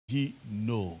he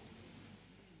know?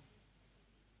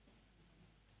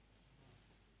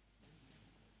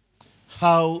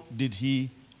 How did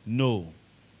he know?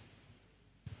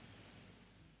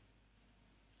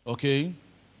 Okay?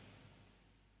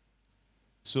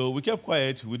 So we kept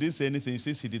quiet. We didn't say anything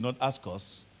since he did not ask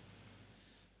us.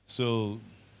 So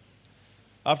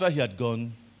after he had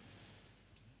gone,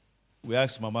 we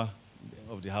asked Mama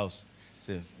of the house,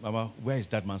 say, Mama, where is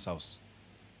that man's house?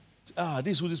 Say,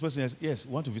 this is who this person is. Yes,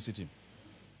 we want to visit him.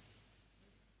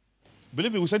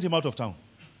 Believe me, we sent him out of town.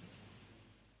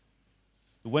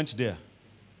 We went there.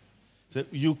 Said,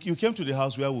 you came to the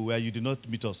house where we were, you did not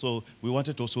meet us, so we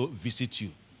wanted to also visit you.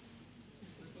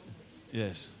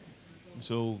 Yes.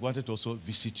 So we wanted to also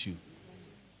visit you.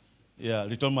 Yeah,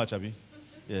 return match, Abi.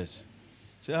 Yes.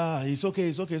 Say, it's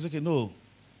okay. No.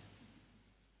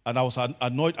 And I was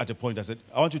annoyed at a point. I said,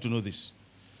 I want you to know this.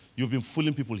 You've been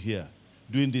fooling people here,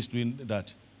 doing this, doing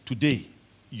that. Today,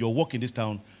 your work in this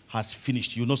town has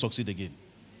finished. You will not succeed again.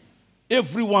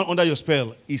 Everyone under your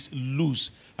spell is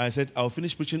loose. And I said, I'll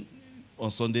finish preaching on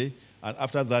Sunday, and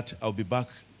after that, I'll be back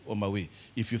on my way.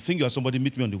 If you think you are somebody,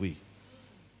 meet me on the way.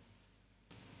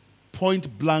 Point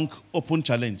blank, open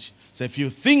challenge. So if you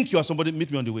think you are somebody, meet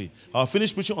me on the way. I'll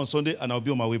finish preaching on Sunday, and I'll be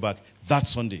on my way back that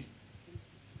Sunday.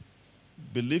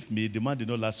 Believe me, the man did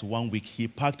not last 1 week. He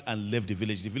packed and left the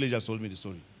village. The villagers told me the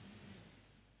story.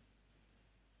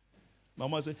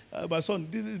 Mama said, my son,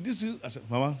 this is... I said,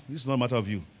 Mama, this is not a matter of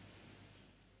you.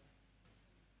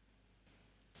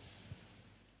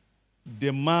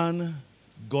 The man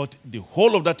got the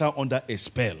whole of that town under a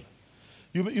spell.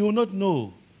 You will not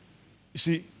know. You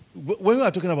see, when we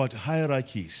are talking about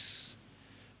hierarchies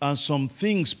and some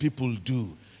things people do,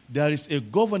 there is a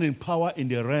governing power in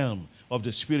the realm of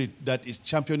the spirit that is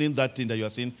championing that thing that you are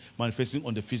seeing manifesting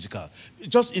on the physical.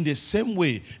 Just in the same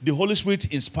way, the Holy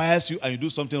Spirit inspires you and you do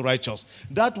something righteous.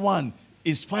 That one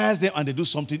inspires them and they do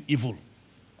something evil.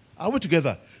 Are we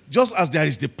together? Just as there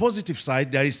is the positive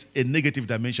side, there is a negative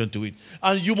dimension to it.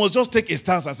 And you must just take a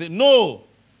stance and say, no,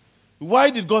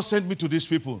 why did God send me to these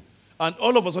people? And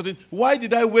all of a sudden, why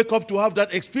did I wake up to have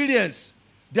that experience?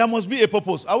 There must be a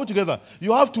purpose. Are we together?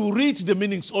 You have to read the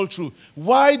meanings all through.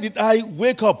 Why did I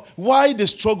wake up? Why the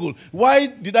struggle? Why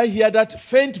did I hear that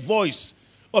faint voice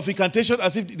of incantation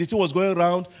as if the thing was going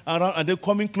round and round and then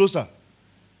coming closer?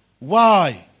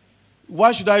 Why?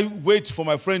 Why should I wait for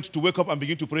my friend to wake up and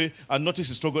begin to pray and notice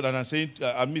his struggle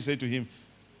and me saying to him,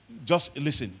 just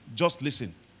listen, just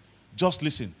listen, just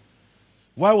listen.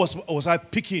 Why was I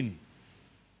picking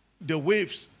the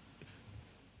waves,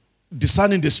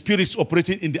 discerning the spirits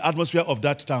operating in the atmosphere of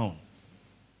that town?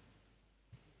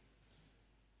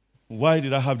 Why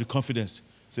did I have the confidence?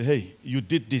 Say, hey, you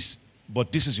did this,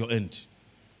 but this is your end.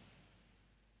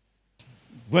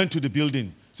 Went to the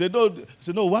building. Said,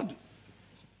 no, what?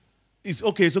 It's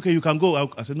okay, you can go.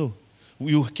 I said, no.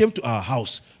 You came to our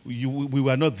house. We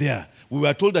were not there. We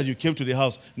were told that you came to the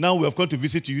house. Now we have come to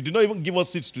visit you. You did not even give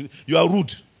us seats. You are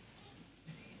rude.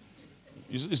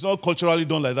 It's not culturally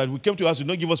done like that. We came to your house. You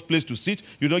don't give us place to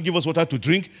sit. You don't give us water to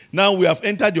drink. Now we have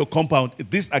entered your compound.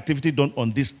 This activity done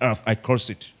on this earth, I curse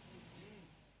it.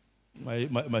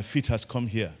 My feet has come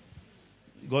here.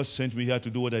 God sent me here to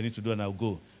do what I need to do and I'll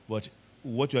go. But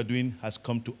what you are doing has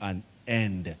come to an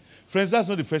end. Friends, that's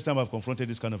not the first time I've confronted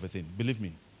this kind of a thing. Believe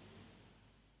me.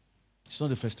 It's not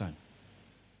the first time.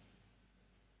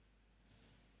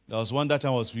 There was one that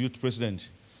time I was youth president.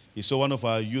 He saw one of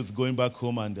our youth going back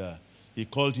home and he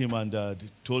called him and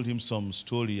told him some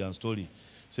story. He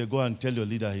said, go and tell your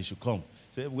leader he should come.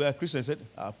 He said, we are Christians. He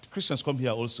said, Christians come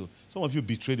here also. Some of you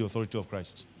betray the authority of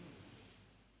Christ.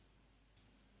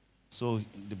 So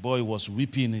the boy was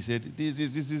weeping. He said,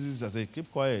 this. I said, keep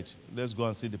quiet. Let's go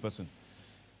and see the person.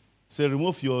 He said,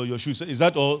 remove your shoes. Said, is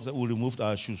that all? Said, we removed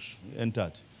our shoes.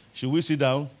 Entered. Should we sit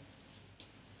down?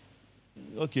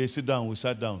 Okay, sit down. We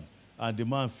sat down. And the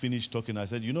man finished talking. I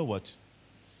said, you know what?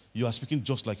 You are speaking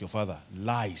just like your father.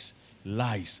 Lies,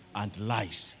 lies, and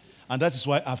lies. And that is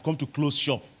why I've come to close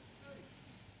shop.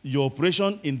 Your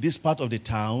operation in this part of the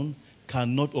town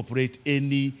cannot operate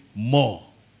anymore.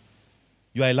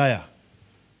 You are a liar.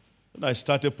 And I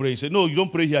started praying. He said, no, you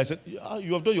don't pray here. I said,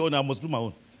 you have done your own. I must do my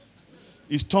own.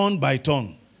 It's turn by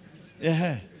turn.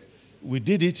 Yeah. We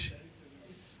did it.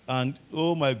 And,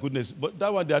 oh my goodness. But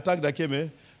that one, the attack that came,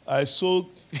 I saw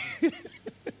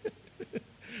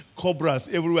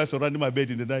cobras everywhere surrounding my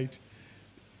bed in the night.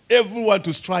 Everyone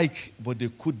to strike, but they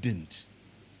couldn't.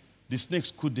 The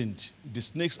snakes couldn't. The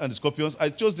snakes and the scorpions. I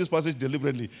chose this passage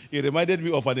deliberately. It reminded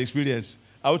me of an experience.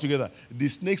 Are we together? The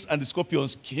snakes and the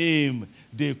scorpions came.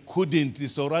 They couldn't. They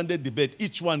surrounded the bed,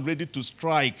 each one ready to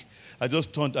strike. I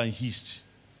just turned and hissed.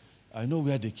 I know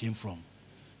where they came from.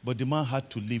 But the man had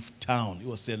to leave town. He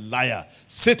was a liar.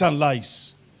 Satan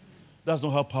lies. That's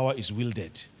not how power is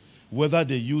wielded. Whether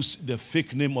they use the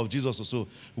fake name of Jesus or so,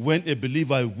 when a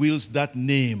believer wields that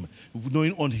name,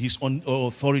 knowing on his own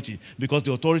authority, because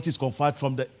the authority is conferred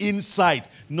from the inside,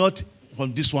 not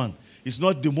from this one. It's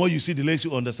not the more you see, the less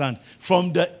you understand.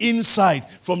 From the inside,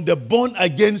 from the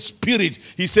born-again spirit,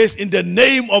 he says, in the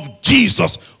name of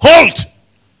Jesus, halt!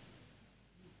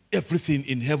 Everything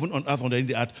in heaven, on earth, under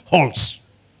the earth, halts.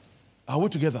 Are we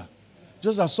together?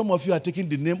 Just as some of you are taking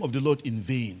the name of the Lord in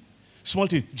vain. Small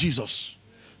thing, Jesus.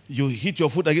 You hit your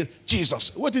foot again,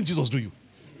 Jesus. What did Jesus do you?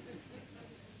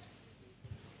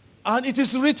 And it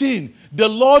is written, the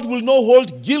Lord will not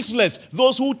hold guiltless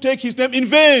those who take his name in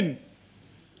vain.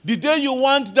 The day you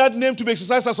want that name to be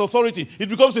exercised as authority, it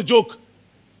becomes a joke.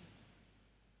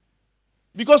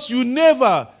 Because you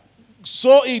never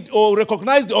saw it or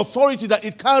recognized the authority that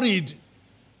it carried.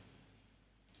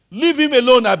 Leave him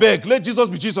alone, I beg. Let Jesus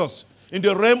be Jesus in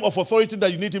the realm of authority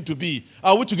that you need him to be.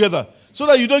 Are we together? So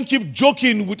that you don't keep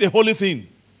joking with a holy thing.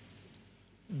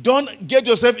 Don't get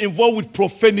yourself involved with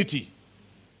profanity.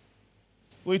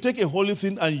 When you take a holy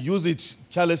thing and use it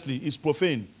carelessly, it's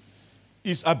profane.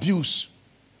 It's abuse.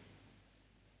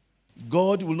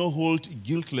 God will not hold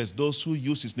guiltless those who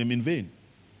use his name in vain.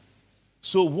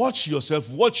 So watch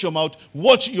yourself, watch your mouth,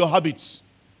 watch your habits.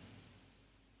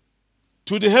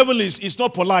 To the heavenlies, it's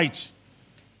not polite.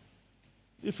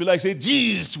 If you like, say,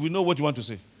 Jesus, we know what you want to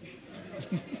say.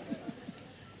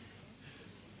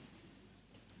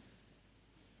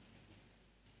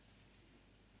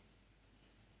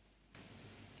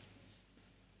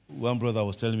 One brother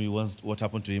was telling me what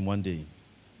happened to him one day.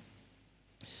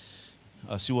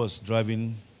 As he was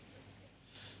driving,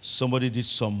 somebody did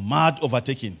some mad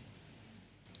overtaking.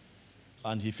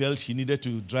 And he felt he needed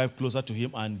to drive closer to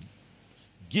him and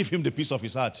give him the piece of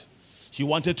his heart. He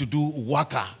wanted to do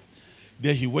waka.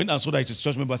 Then he went and saw that his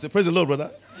church member. I said, praise the Lord,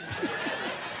 brother.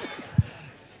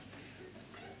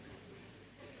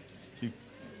 He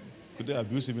couldn't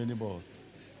abuse him anymore.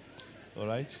 All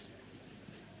right?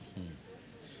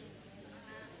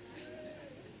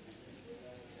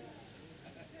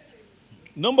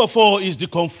 Number 4 is the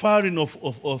conferring of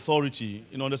authority.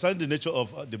 In understanding the nature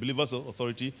of the believer's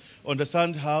authority,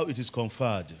 understand how it is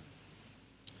conferred.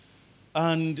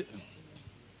 And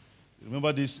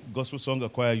remember this gospel song a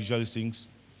choir usually sings?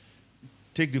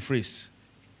 Take the phrase,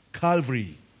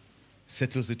 Calvary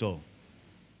settles it all.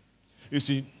 You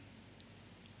see,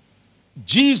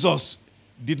 Jesus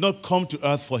did not come to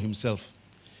earth for himself.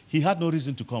 He had no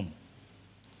reason to come.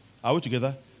 Are we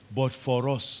together? But for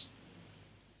us.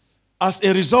 As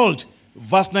a result,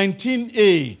 verse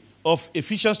 19a of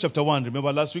Ephesians chapter 1,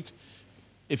 remember last week?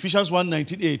 Ephesians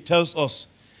 1:19a tells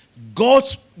us,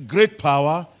 God's great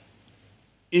power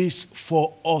is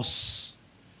for us.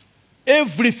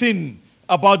 Everything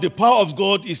about the power of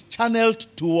God is channeled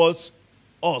towards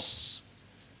us.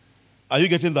 Are you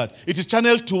getting that? It is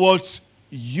channeled towards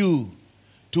you,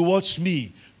 towards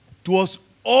me, towards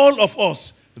all of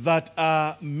us that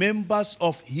are members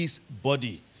of his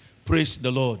body. Praise the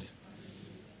Lord.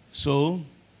 So,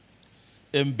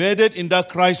 embedded in that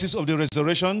crisis of the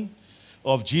resurrection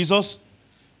of Jesus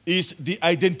is the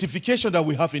identification that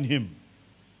we have in him.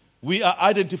 We are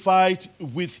identified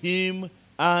with him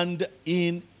and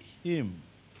in him.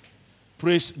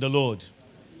 Praise the Lord.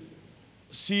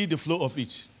 See the flow of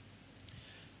it.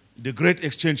 The great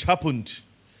exchange happened.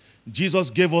 Jesus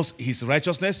gave us his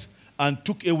righteousness and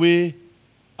took away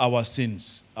our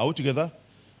sins. Are we together?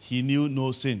 He knew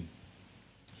no sin.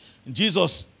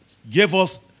 Jesus gave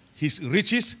us his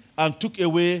riches and took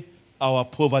away our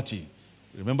poverty.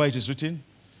 Remember it is written?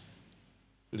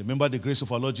 Remember the grace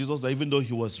of our Lord Jesus, that even though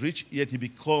he was rich, yet he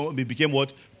became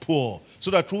what? Poor.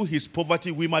 So that through his poverty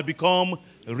we might become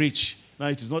rich. Now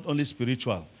it is not only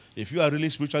spiritual. If you are really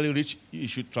spiritually rich, you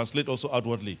should translate also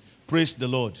outwardly. Praise the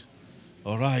Lord.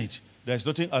 All right. There is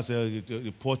nothing as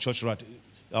a poor church rat.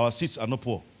 Our seats are not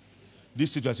poor.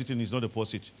 This seat you are sitting is not a poor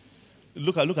seat.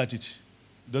 Look at it.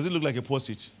 Does it look like a poor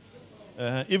seat?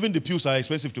 Even the pews are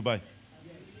expensive to buy.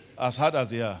 As hard as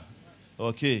they are.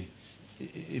 Okay.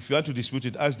 If you want to dispute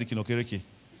it, ask Deacon Okereke.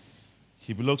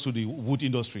 He belongs to the wood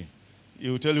industry. He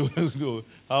will tell you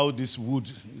how this wood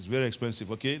is very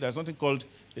expensive. Okay? There's nothing called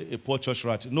a poor church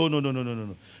rat. No.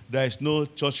 There is no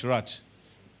church rat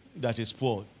that is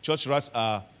poor. Church rats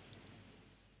are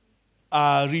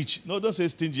rich. No, don't say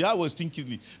stingy. How was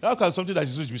stinking? How can something that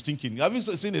is rich be stinking? Have you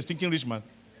seen a stinking rich man?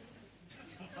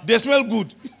 They smell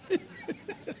good.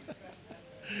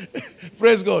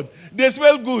 Praise God. They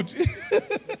smell good.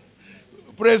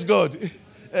 Praise God.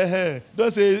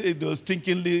 Don't say it was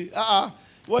stinkingly.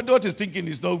 What he's thinking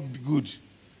is not good.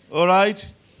 All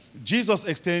right? Jesus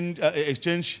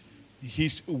exchanged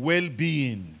his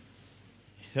well-being,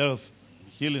 health,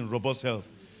 healing, robust health,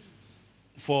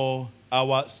 for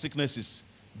our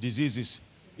sicknesses, diseases,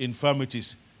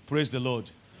 infirmities. Praise the Lord.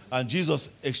 And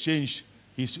Jesus exchanged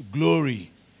his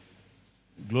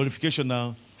glorification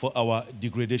now, for our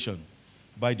degradation.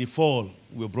 By the fall,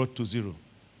 we were brought to zero.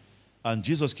 And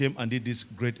Jesus came and did this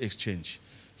great exchange.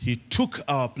 He took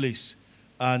our place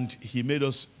and he made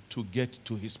us to get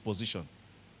to his position.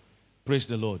 Praise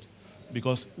the Lord.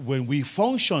 Because when we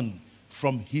function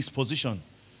from his position,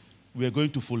 we are going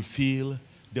to fulfill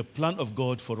the plan of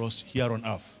God for us here on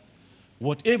earth.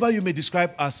 Whatever you may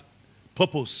describe as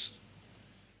purpose,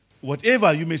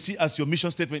 whatever you may see as your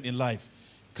mission statement in life,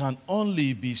 can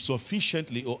only be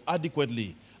sufficiently or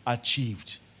adequately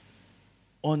achieved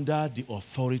under the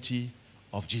authority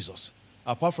of Jesus.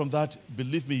 Apart from that,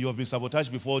 believe me, you have been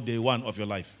sabotaged before day one of your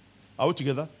life. Are we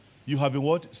together? You have been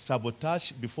what?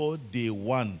 Sabotaged before day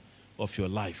one of your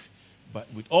life. But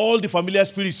with all the familiar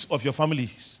spirits of your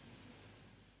families,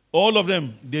 all of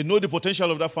them, they know the potential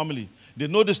of that family. They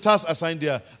know the stars assigned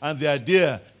there, and they are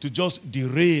there to just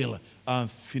derail and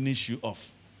finish you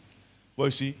off. But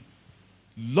you see,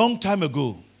 long time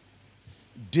ago,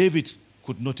 David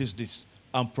could notice this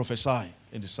and prophesy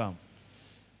in the psalm.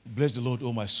 Bless the Lord,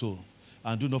 O my soul,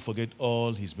 and do not forget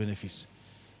all his benefits.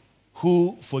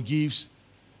 Who forgives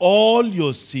all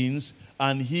your sins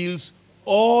and heals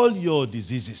all your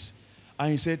diseases.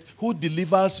 And he said, who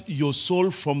delivers your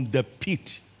soul from the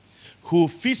pit, who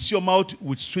feeds your mouth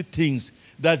with sweet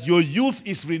things, that your youth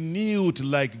is renewed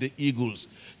like the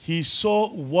eagles. He saw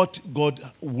what God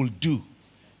will do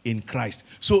in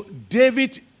Christ. So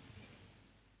David,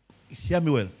 hear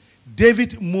me well,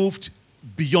 David moved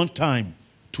beyond time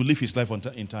to live his life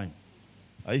in time.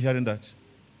 Are you hearing that?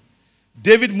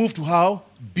 David moved to how?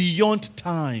 Beyond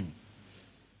time.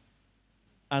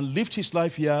 And lived his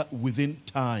life here within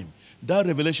time. That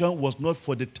revelation was not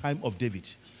for the time of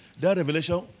David. That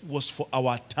revelation was for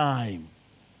our time.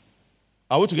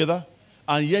 Are we together?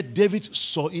 And yet David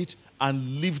saw it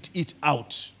and lived it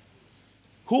out.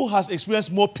 Who has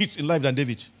experienced more pits in life than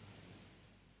David?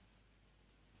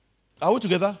 Are we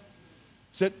together?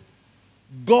 Said,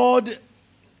 God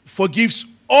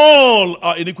forgives all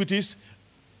our iniquities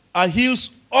and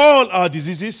heals all our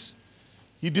diseases.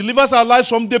 He delivers our lives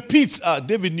from the pits.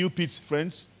 David knew pits,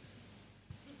 friends.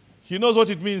 He knows what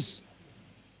it means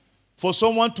for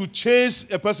someone to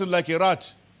chase a person like a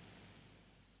rat.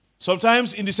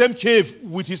 Sometimes in the same cave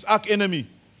with his arch enemy.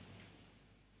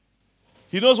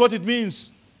 He knows what it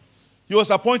means. He was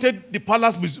appointed the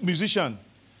palace musician.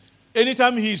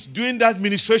 Anytime he's doing that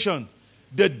ministration,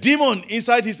 the demon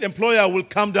inside his employer will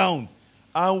come down.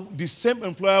 And the same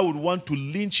employer would want to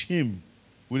lynch him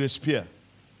with a spear.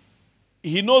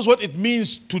 He knows what it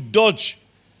means to dodge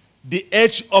the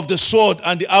edge of the sword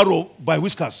and the arrow by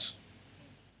whiskers.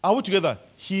 Are we together?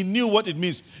 He knew what it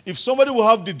means. If somebody will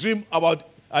have the dream about,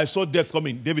 I saw death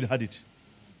coming, David had it.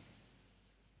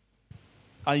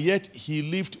 And yet he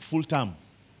lived full time.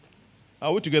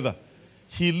 Are we together?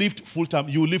 He lived full time.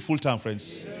 You will live full time,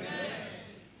 friends. Amen.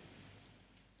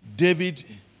 David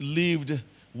lived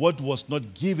what was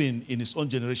not given in his own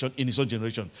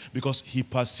generation, because he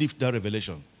perceived that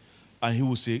revelation. And he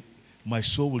will say, my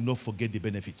soul will not forget the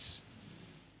benefits.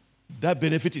 That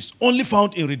benefit is only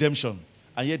found in redemption.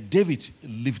 And yet David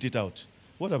lived it out.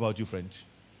 What about you, friend?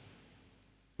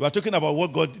 We are talking about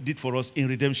what God did for us in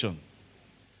redemption.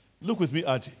 Look with me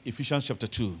at Ephesians chapter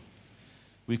 2.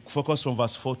 We focus from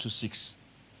verse 4 to 6.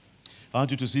 I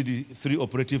want you to see the three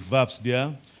operative verbs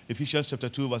there. Ephesians chapter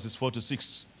 2, verses 4 to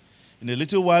 6. In a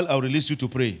little while, I'll release you to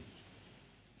pray.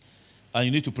 And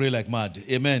you need to pray like mad.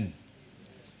 Amen.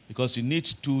 Because you need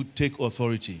to take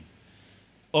authority.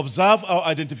 Observe our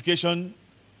identification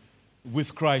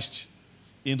with Christ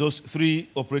in those three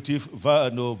operative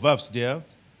verbs there.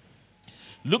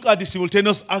 Look at the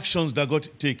simultaneous actions that God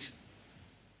take.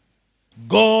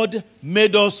 God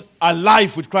made us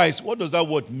alive with Christ. What does that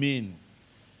word mean?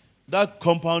 That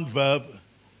compound verb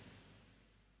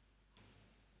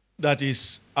that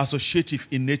is associative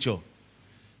in nature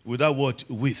with that word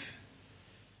with.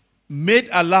 Made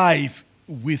alive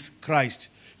with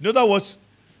Christ. In other words,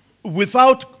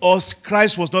 without us,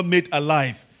 Christ was not made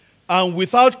alive. And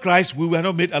without Christ, we were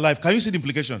not made alive. Can you see the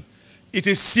implication? It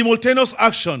is simultaneous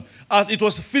action. As it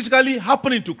was physically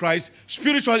happening to Christ,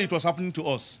 spiritually it was happening to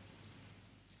us.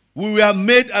 We were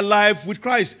made alive with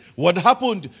Christ. What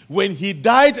happened when he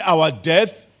died our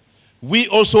death, we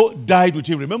also died with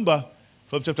him. Remember,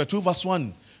 from chapter 2, verse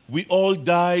 1, we all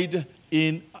died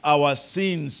in our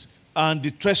sins and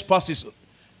the trespasses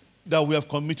that we have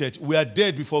committed. We are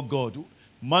dead before God.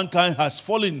 Mankind has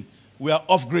fallen. We are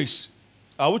off grace.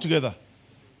 Are we together?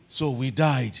 So we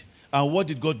died. And what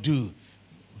did God do?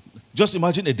 Just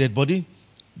imagine a dead body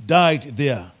died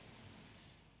there.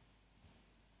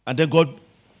 And then God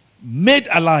made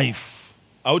alive.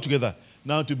 Are we together?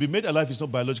 Now, to be made alive is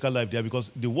not biological life there, because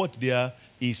the word there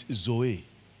is Zoe.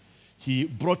 He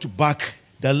brought back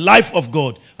the life of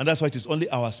God. And that's why it is only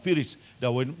our spirits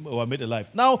that were made alive.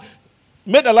 Now,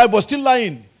 made alive but still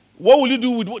lying. What will you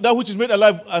do with that which is made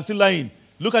alive and still lying?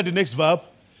 Look at the next verb.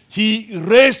 He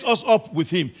raised us up with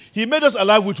him. He made us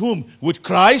alive with whom? With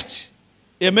Christ.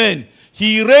 Amen.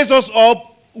 He raised us up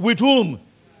with whom?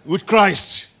 With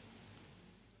Christ.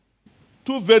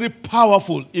 Two very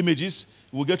powerful images.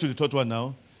 We'll get to the third one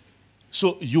now.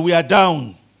 So you were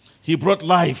down. He brought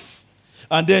life.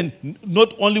 And then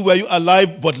not only were you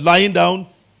alive, but lying down,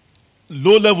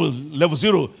 low level, level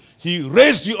 0, he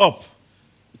raised you up.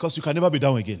 Because you can never be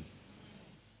down again.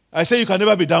 I say you can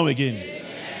never be down again.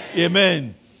 Amen.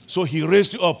 Amen. So he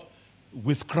raised you up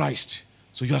with Christ.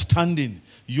 So you are standing,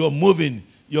 you are moving,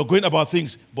 you are going about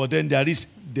things. But then there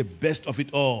is the best of it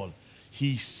all.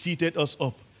 He seated us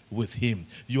up with him.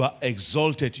 You are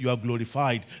exalted, you are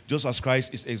glorified, just as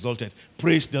Christ is exalted.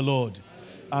 Praise the Lord.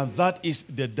 And that is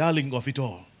the darling of it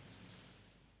all.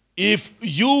 If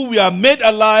you were made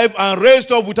alive and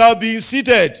raised up without being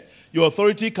seated, your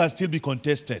authority can still be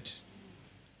contested.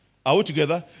 Are we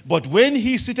together? But when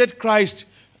he seated Christ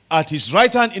at his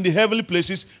right hand in the heavenly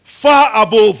places, far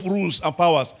above rules and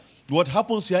powers, what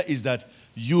happens here is that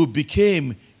you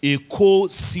became a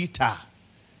co-seater.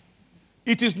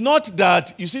 It is not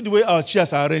that, you see the way our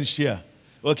chairs are arranged here,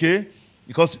 okay?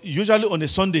 Because usually on a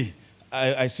Sunday,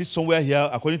 I sit somewhere here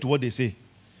according to what they say.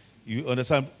 You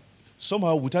understand?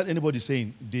 Somehow, without anybody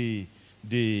saying,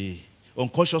 they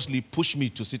unconsciously push me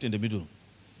to sit in the middle.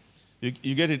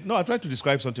 You get it? No, I'm trying to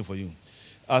describe something for you.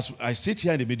 As I sit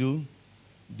here in the middle,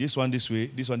 this one this way,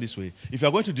 this one this way. If you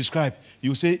are going to describe,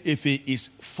 you say if he is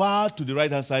far to the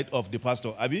right-hand side of the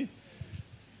pastor, Abi,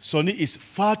 Sonny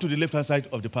is far to the left-hand side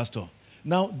of the pastor.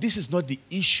 Now, this is not the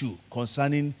issue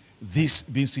concerning this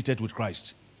being seated with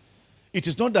Christ. It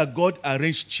is not that God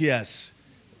arranged chairs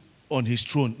on his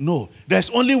throne. No, there's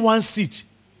only one seat.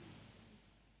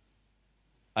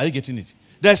 Are you getting it?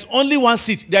 There's only one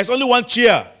seat. There's only one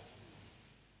chair.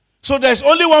 So there's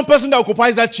only one person that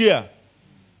occupies that chair.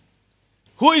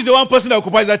 Who is the one person that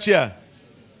occupies that chair?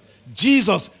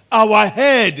 Jesus, our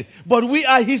head. But we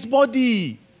are his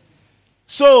body.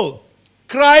 So,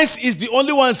 Christ is the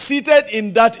only one seated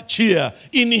in that chair.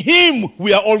 In him,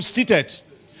 we are all seated.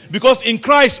 Because in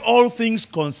Christ, all things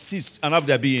consist and have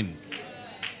their being.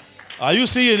 Are you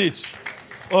seeing it?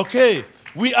 Okay.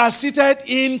 We are seated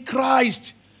in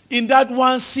Christ. In that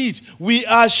one seat, we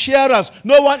are sharers.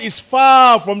 No one is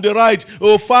far from the right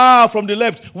or far from the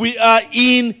left. We are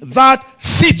in that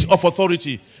seat of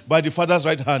authority by the Father's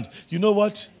right hand. You know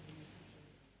what?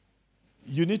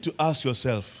 You need to ask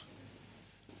yourself,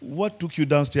 what took you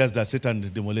downstairs that Satan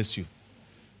demolished you?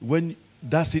 When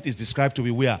that seat is described to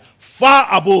be where? Far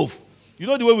above. You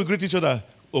know the way we greet each other?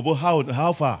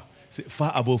 How far? Say,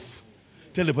 far above.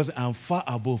 Tell the person, I'm far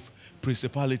above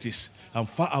principalities. I'm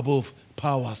far above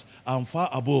powers. I'm far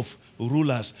above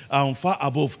rulers. I'm far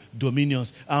above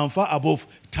dominions. I'm far above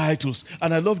titles.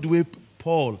 And I love the way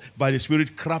Paul, by the Spirit,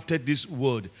 crafted this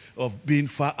word of being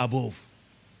far above.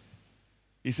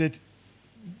 He said,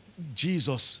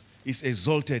 Jesus is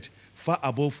exalted far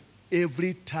above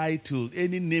every title,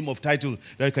 any name of title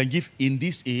that you can give in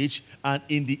this age and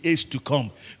in the age to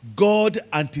come. God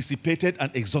anticipated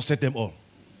and exhausted them all.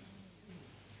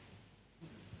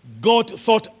 God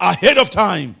thought ahead of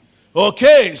time.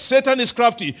 Okay, Satan is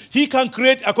crafty. He can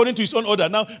create according to his own order.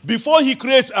 Now, before he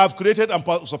creates, I've created and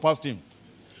surpassed him.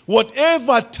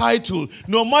 Whatever title,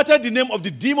 no matter the name of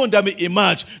the demon that may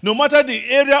emerge, no matter the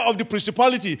area of the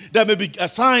principality that may be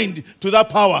assigned to that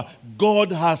power,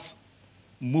 God has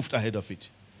moved ahead of it.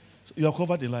 So you are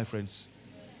covered in life, friends.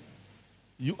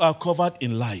 You are covered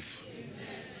in life.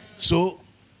 So,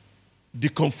 the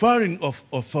conferring of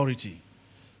authority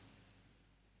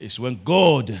is when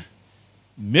God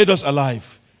made us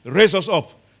alive, raised us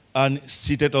up, and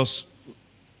seated us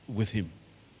with him.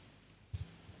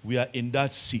 We are in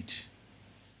that seat.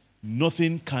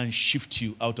 Nothing can shift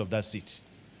you out of that seat.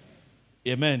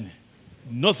 Amen.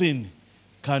 Nothing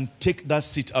can take that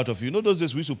seat out of you. You know those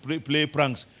days we used to play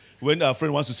pranks. When our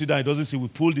friend wants to sit down, he doesn't see, we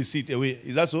pull the seat away.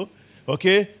 Is that so?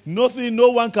 Okay? Nothing, no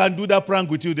one can do that prank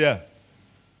with you there.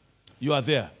 You are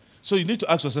there. So you need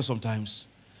to ask yourself sometimes,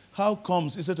 how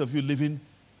comes instead of you living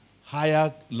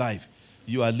higher life,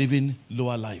 you are living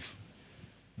lower life?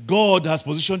 God has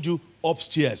positioned you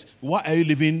upstairs. Why are you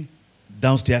living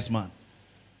downstairs, man?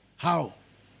 How?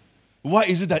 Why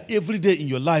is it that every day in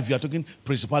your life you are talking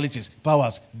principalities,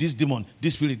 powers, this demon,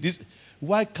 this spirit, this?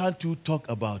 Why can't you talk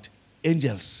about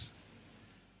angels,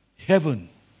 heaven,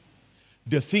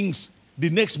 the things, the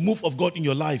next move of God in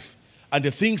your life, and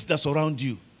the things that surround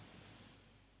you?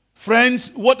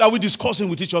 Friends, what are we discussing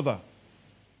with each other?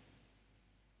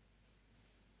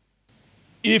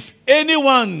 If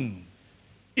anyone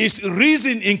is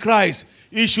risen in Christ,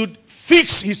 he should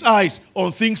fix his eyes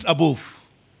on things above,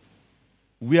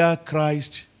 where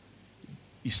Christ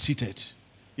is seated.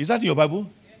 Is that in your Bible?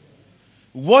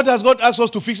 What has God asked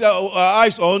us to fix our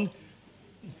eyes on?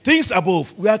 Things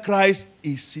above, where Christ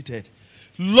is seated.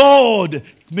 Lord,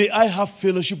 may I have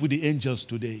fellowship with the angels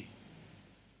today.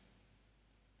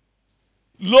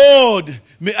 Lord,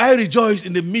 may I rejoice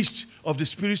in the midst of the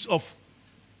spirits of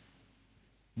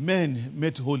men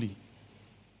made holy.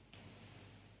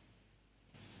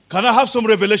 Can I have some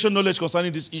revelation knowledge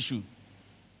concerning this issue?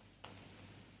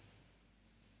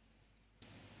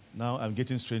 Now I'm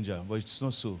getting stranger, but it's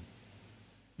not so.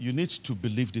 You need to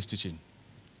believe this teaching,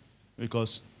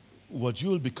 because what you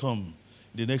will become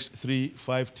the next 3,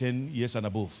 5, 10 years and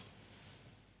above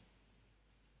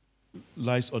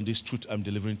lies on this truth I'm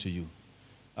delivering to you.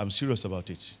 I'm serious about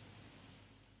it.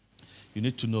 You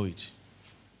need to know it.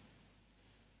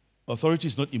 Authority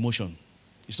is not emotion.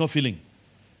 It's not feeling.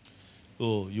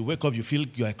 Oh, you wake up, you feel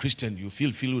you are a Christian, you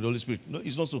feel filled with the Holy Spirit. No,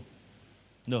 it's not so.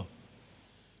 No.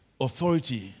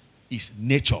 Authority is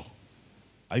nature.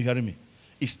 Are you hearing me?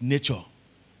 It's nature.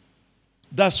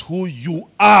 That's who you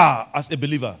are as a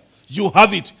believer. You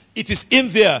have it. It is in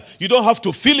there. You don't have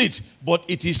to feel it, but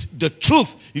it is the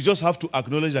truth. You just have to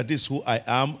acknowledge that this is who I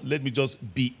am. Let me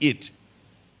just be it.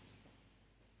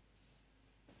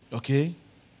 Okay?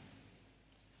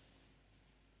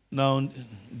 Now,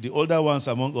 the older ones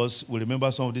among us will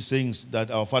remember some of these sayings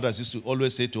that our fathers used to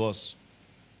always say to us.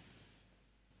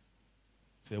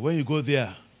 Say, when you go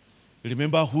there,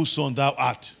 remember whose son thou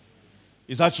art.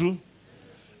 Is that true?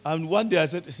 And one day I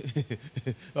said,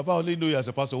 Papa, I only know you as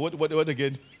a pastor. What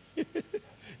again?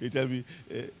 He tell me,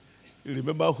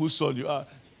 remember whose son you are.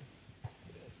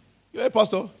 You're a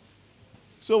pastor.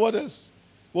 So what else?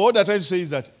 Well, what I'm trying to say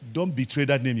is that don't betray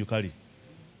that name you carry.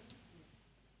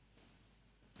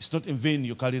 It's not in vain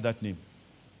you carry that name.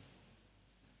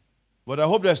 But I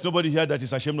hope there's nobody here that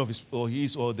is ashamed of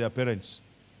his or their parents.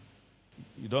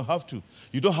 You don't have to.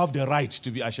 You don't have the right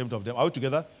to be ashamed of them. Are we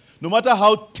together? No matter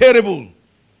how terrible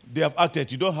they have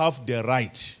acted, you don't have the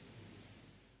right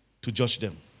to judge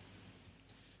them.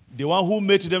 The one who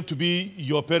made them to be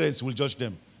your parents will judge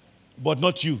them, but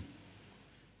not you.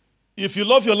 If you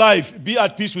love your life, be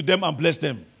at peace with them and bless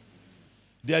them.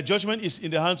 Their judgment is in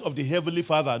the hands of the Heavenly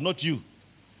Father, not you.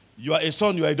 You are a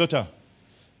son, you are a daughter.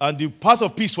 And the path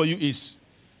of peace for you is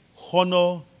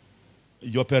honor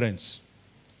your parents,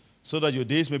 so that your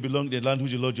days may belong in the land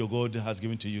which the Lord your God has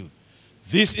given to you.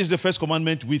 This is the first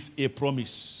commandment with a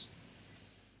promise.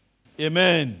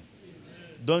 Amen. Amen.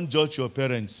 Don't judge your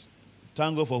parents.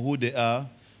 Thank God for who they are.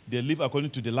 They live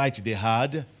according to the light they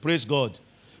had. Praise God.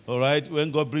 All right? When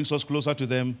God brings us closer to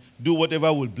them, do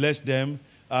whatever will bless them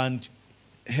and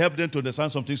help them to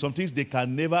understand some things they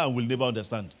can never and will never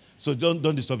understand. So don't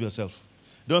disturb yourself.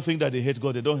 Don't think that they hate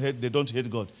God. They don't hate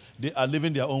God. They are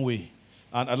living their own way.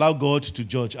 And allow God to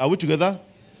judge. Are we together?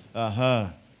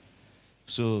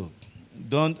 So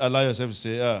don't allow yourself to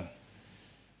say,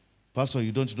 Pastor,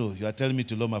 you don't know. You are telling me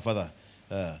to love my father.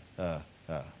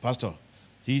 Pastor,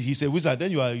 he's a wizard.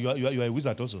 Then you are a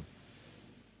wizard also.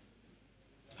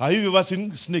 Have you ever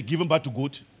seen snake giving birth to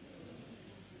goat?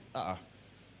 A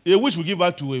witch will give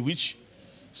birth to a witch.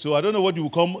 So I don't know what you will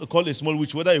call a small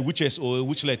witch, whether a witchess or a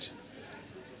witchlet.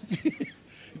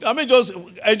 I mean, just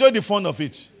enjoy the fun of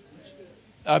it.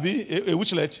 Abi, a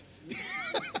witchlet.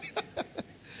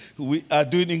 We are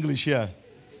doing English here.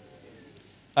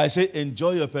 I say,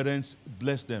 enjoy your parents,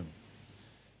 bless them.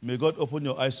 May God open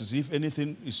your eyes to see if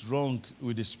anything is wrong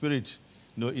with the spirit,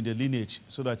 in the lineage,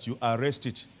 so that you arrest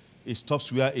it. It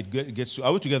stops where it gets to.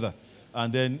 Are we together?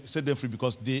 And then set them free,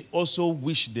 because they also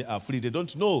wish they are free. They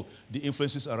don't know the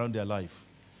influences around their life.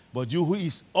 But you who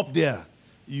is up there,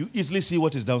 you easily see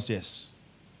what is downstairs.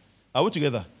 Are we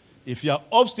together? If you are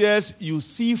upstairs, you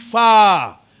see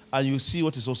far, and you see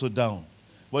what is also down.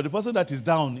 But the person that is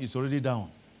down is already down.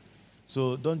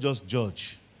 So don't just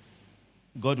judge.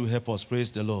 God will help us.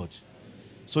 Praise the Lord.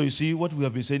 So you see, what we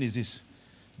have been saying is this.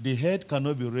 The head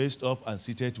cannot be raised up and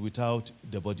seated without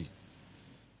the body.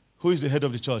 Who is the head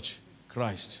of the church?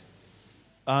 Christ.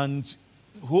 And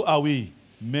who are we?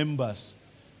 Members.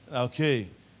 Okay.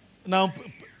 Now,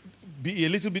 be a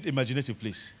little bit imaginative,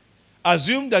 please.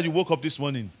 Assume that you woke up this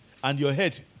morning and your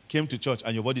head came to church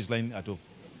and your body is lying at home.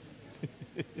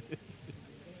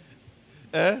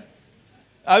 Eh?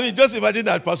 I mean, just imagine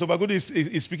that Pastor Bagudu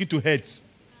is speaking to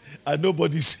heads and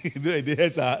nobody's, the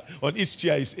heads are, on each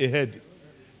chair is a head.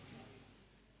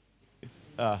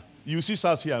 You see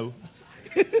SARS here.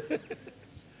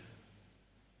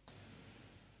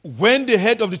 When the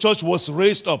head of the church was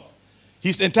raised up,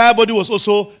 his entire body was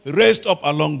also raised up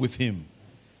along with him.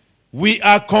 We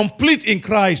are complete in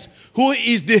Christ, who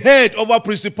is the head over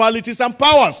principalities and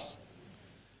powers.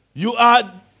 You are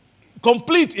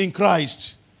complete in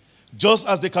Christ. Just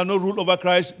as they cannot rule over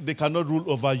Christ, they cannot rule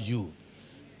over you.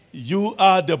 You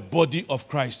are the body of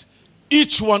Christ.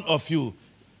 Each one of you,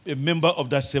 a member of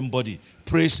that same body.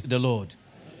 Praise the Lord.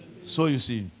 So you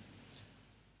see,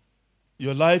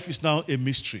 your life is now a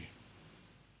mystery.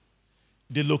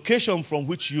 The location from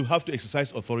which you have to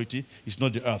exercise authority is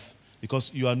not the earth,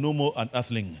 because you are no more an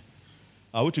earthling.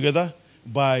 Are we together?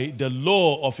 By the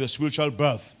law of your spiritual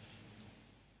birth,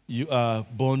 you are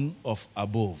born of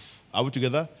above. Are we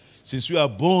together? Since you are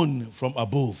born from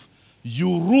above, you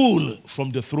rule from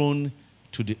the throne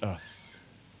to the earth.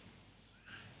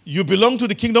 You belong to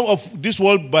the kingdom of this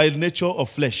world by nature of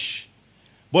flesh.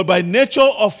 But by nature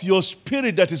of your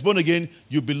spirit that is born again,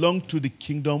 you belong to the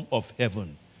kingdom of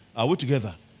heaven. Are we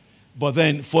together? But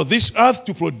then, for this earth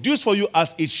to produce for you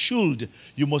as it should,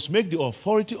 you must make the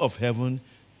authority of heaven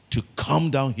to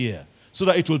come down here, so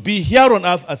that it will be here on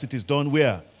earth as it is done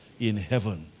where? In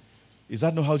heaven. Is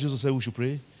that not how Jesus said we should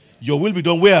pray? Your will be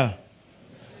done where?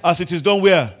 As it is done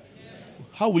where?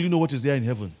 How will you know what is there in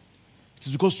heaven? It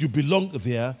is because you belong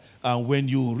there, and when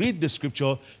you read the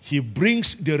scripture, he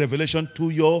brings the revelation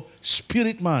to your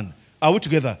spirit man. Are we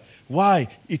together? Why?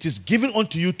 It is given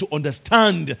unto you to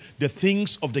understand the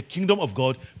things of the kingdom of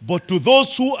God, but to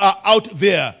those who are out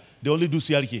there, they only do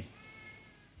CRK.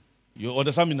 You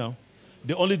understand me now?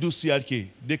 They only do CRK.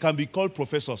 They can be called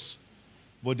professors,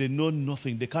 but they know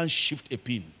nothing. They can't shift a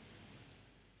pin.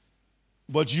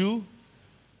 But your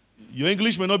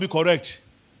English may not be correct.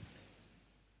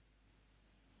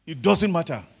 It doesn't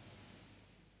matter.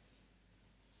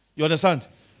 You understand?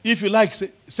 If you like, say,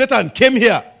 Satan came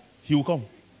here, he will come.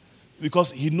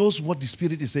 Because he knows what the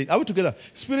Spirit is saying. Are we together?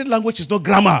 Spirit language is not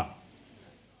grammar.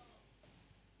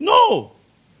 No.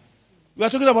 We are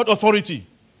talking about authority.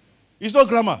 It's not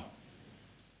grammar.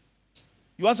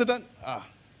 You want Satan?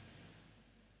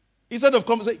 Instead of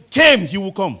come, say, came, he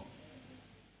will come.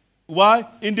 Why?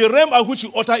 In the realm at which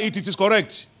you utter it, it is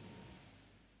correct.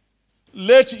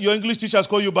 Let your English teachers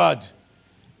call you bad.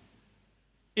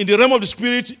 In the realm of the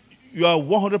Spirit, you are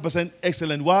 100%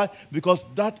 excellent. Why?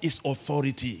 Because that is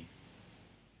authority.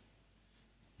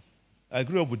 I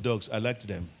grew up with dogs. I liked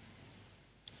them.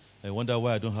 I wonder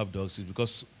why I don't have dogs. It's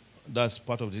because that's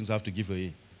part of the things I have to give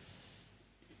away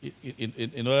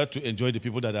in order to enjoy the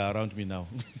people that are around me now.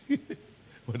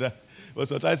 But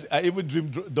sometimes I even dream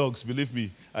dogs, believe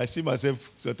me. I see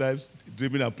myself sometimes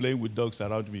dreaming and playing with dogs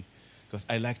around me because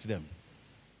I liked them.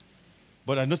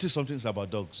 But I noticed something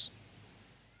about dogs.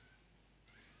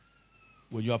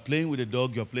 When you are playing with a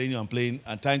dog, you're playing and playing,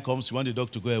 and time comes, you want the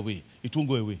dog to go away. It won't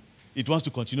go away. It wants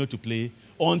to continue to play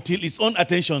until its own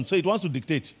attention. So it wants to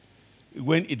dictate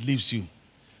when it leaves you.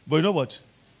 But you know what?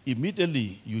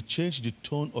 Immediately you change the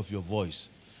tone of your voice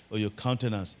or your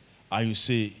countenance and you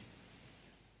say,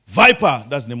 Viper,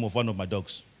 that's the name of one of my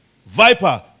dogs.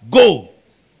 Viper, go.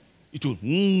 It will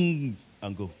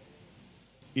and go.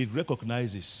 It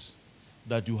recognizes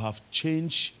that you have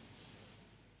changed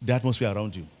the atmosphere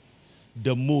around you.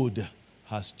 The mood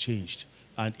has changed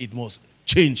and it must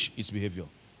change its behavior.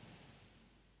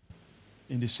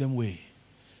 In the same way,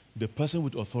 the person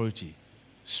with authority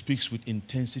speaks with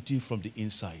intensity from the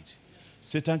inside.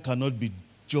 Satan cannot be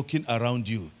joking around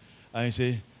you and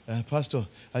say, Pastor,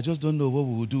 I just don't know what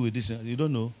we will do with this. You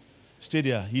don't know. Stay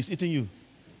there. He's eating you.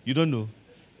 You don't know.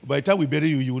 By the time we bury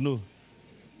you, you will know.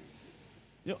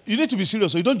 You need to be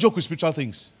serious. So you don't joke with spiritual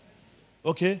things.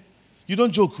 Okay? You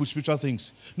don't joke with spiritual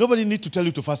things. Nobody needs to tell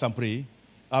you to fast and pray.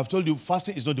 I've told you,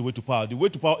 fasting is not the way to power. The way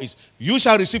to power is, you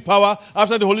shall receive power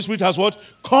after the Holy Spirit has what?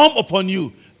 Come upon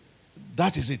you.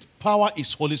 That is it. Power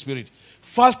is Holy Spirit.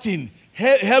 Fasting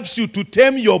helps you to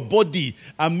tame your body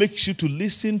and makes you to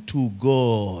listen to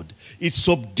God. It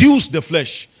subdues the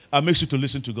flesh and makes you to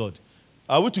listen to God.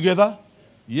 Are we together?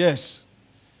 Yes.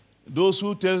 Those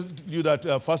who tell you that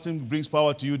fasting brings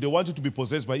power to you, they want you to be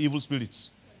possessed by evil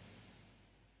spirits.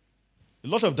 A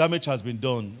lot of damage has been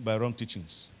done by wrong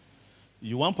teachings.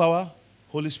 You want power?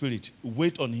 Holy Spirit,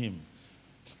 wait on him.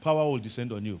 Power will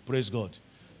descend on you. Praise God.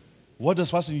 What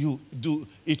does fasting do?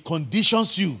 It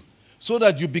conditions you so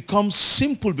that you become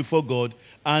simple before God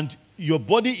and your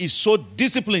body is so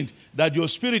disciplined that your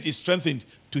spirit is strengthened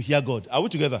to hear God. Are we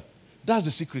together? That's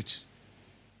the secret.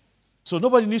 So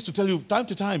nobody needs to tell you time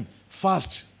to time,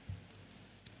 fast.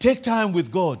 Take time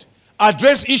with God.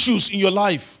 Address issues in your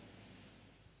life.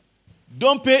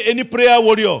 Don't pay any prayer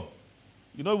warrior.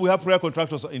 You know we have prayer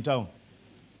contractors in town.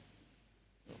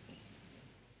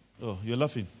 Oh, you're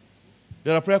laughing.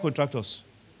 There are prayer contractors.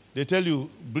 They tell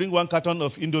you, bring 1 carton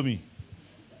of Indomie,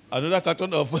 another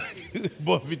carton of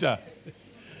Bonvita,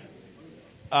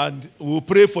 and we'll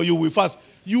pray for you. We fast.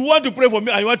 You want to pray for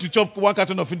me and you want to chop 1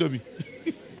 carton of Indomie.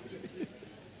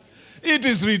 It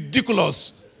is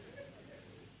ridiculous.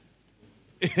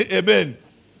 Amen.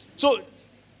 So,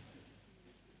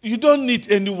 you don't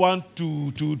need anyone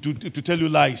to tell you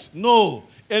lies. No.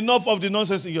 Enough of the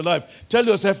nonsense in your life. Tell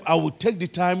yourself, I will take the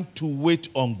time to wait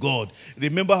on God.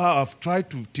 Remember how I've tried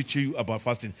to teach you about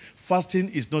fasting. Fasting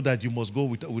is not that you must go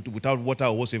without water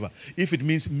or whatsoever. If it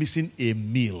means missing a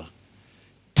meal,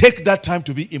 take that time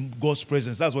to be in God's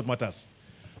presence. That's what matters.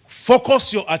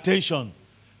 Focus your attention.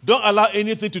 Don't allow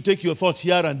anything to take your thought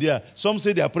here and there. Some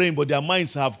say they are praying, but their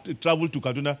minds have traveled to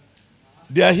Kaduna.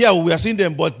 They are here, we are seeing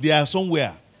them, but they are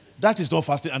somewhere. That is not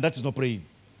fasting and that is not praying.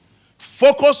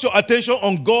 Focus your attention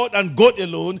on God and God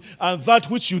alone and that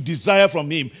which you desire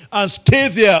from Him. And stay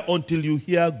there until you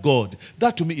hear God.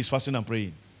 That to me is fasting and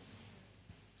praying.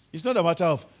 It's not a matter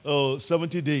of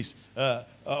 70 days.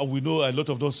 We know a lot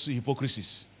of those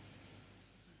hypocrisies.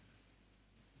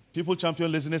 People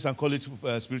champion laziness and call it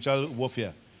spiritual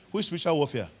warfare. Who is spiritual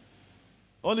warfare?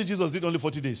 Only Jesus did only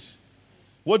 40 days.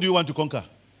 What do you want to conquer?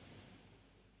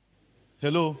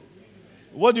 Hello?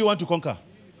 What do you want to conquer?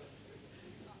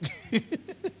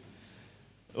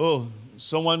 Oh,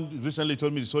 someone recently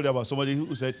told me the story about somebody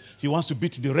who said he wants to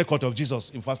beat the record of Jesus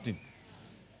in fasting.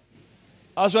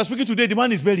 As we are speaking today, the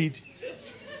man is buried.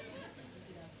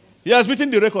 He has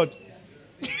beaten the record.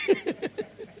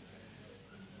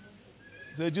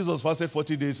 So Jesus fasted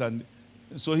 40 days and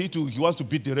so he wants to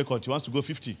beat the record. He wants to go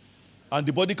 50. And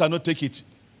the body cannot take it.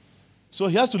 So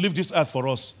he has to leave this earth for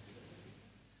us.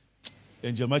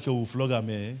 Angel Michael will flog him,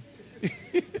 eh?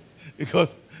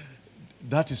 Because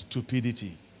that is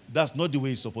stupidity. That's not the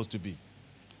way it's supposed to be.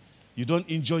 You don't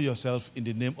enjoy yourself in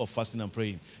the name of fasting and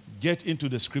praying. Get into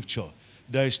the scripture.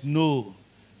 There is no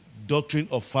doctrine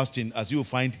of fasting as you will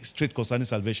find straight concerning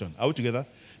salvation. Are we together?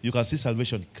 You can see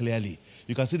salvation clearly.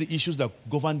 You can see the issues that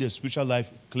govern their spiritual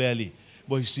life clearly.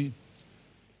 But you see,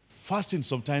 fasting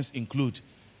sometimes include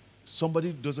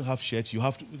somebody doesn't have shirt, you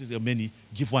have to, there are many,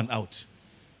 give one out.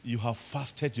 You have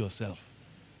fasted yourself.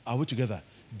 Are we together?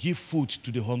 Give food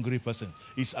to the hungry person.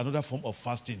 It's another form of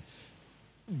fasting.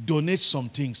 Donate some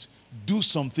things. Do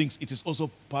some things. It is also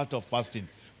part of fasting.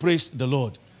 Praise the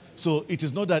Lord. So it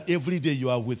is not that every day you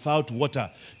are without water.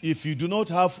 If you do not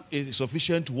have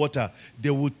sufficient water, they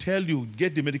will tell you,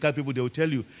 get the medical people, they will tell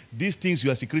you, these things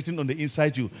you are secreting on the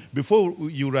inside you. Before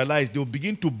you realize, they will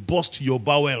begin to burst your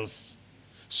bowels.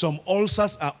 Some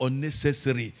ulcers are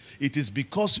unnecessary. It is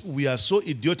because we are so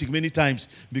idiotic many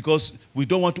times because we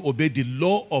don't want to obey the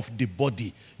law of the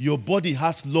body. Your body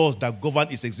has laws that govern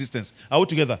its existence. Are we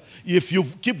together? If you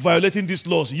keep violating these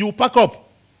laws, you pack up.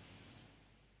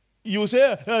 You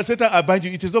say, Satan, I bind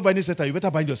you. It is not binding Satan. You better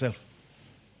bind yourself.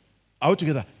 Are we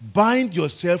together? Bind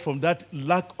yourself from that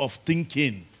lack of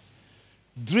thinking.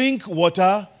 Drink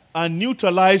water and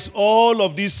neutralize all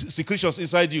of these secretions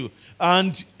inside you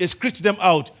and excrete them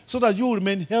out so that you will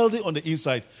remain healthy on the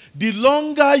inside. The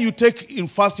longer you take in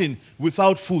fasting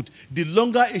without food, the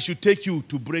longer it should take you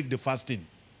to break the fasting.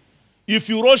 If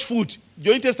you rush food,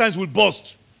 your intestines will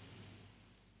burst.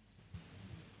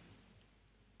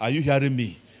 Are you hearing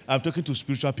me? I'm talking to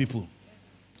spiritual people.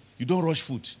 You don't rush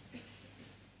food.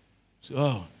 So,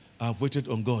 oh, I've waited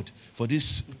on God. For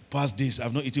these past days,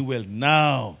 I've not eaten well.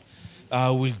 Now, I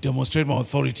will demonstrate my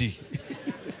authority.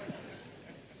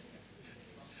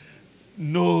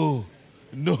 No.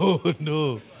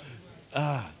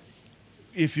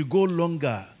 If you go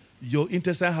longer, your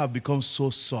intestines have become so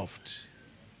soft.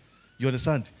 You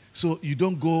understand? So you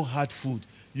don't go hard food.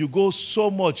 You go so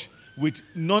much with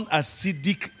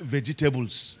non-acidic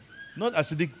vegetables. Not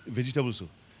acidic vegetables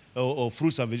or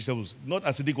fruits and vegetables. Not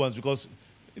acidic ones because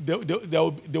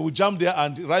they will jam there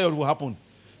and riot will happen.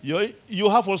 You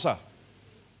have ulcer.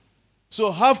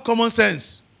 So have common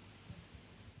sense.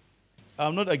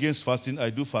 I'm not against fasting. I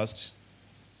do fast.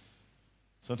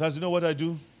 Sometimes you know what I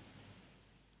do?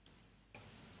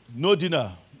 No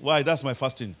dinner. Why? That's my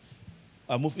fasting.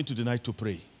 I move into the night to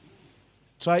pray.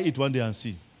 Try it one day and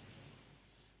see.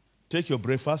 Take your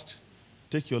breakfast,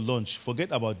 take your lunch, forget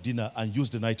about dinner and use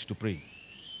the night to pray.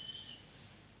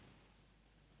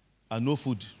 and no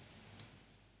food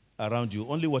around you,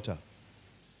 only water,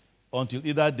 until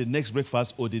either the next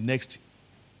breakfast or the next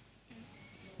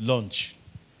lunch,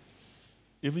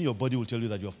 even your body will tell you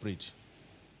that you have prayed.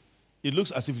 It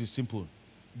looks as if it is simple,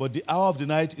 but the hour of the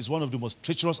night is one of the most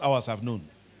treacherous hours I've known.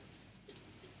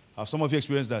 Have some of you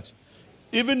experienced that?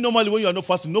 Even normally when you are not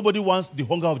fasting, nobody wants the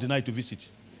hunger of the night to visit.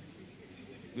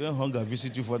 You don't hunger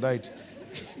visit you for night.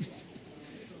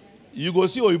 You go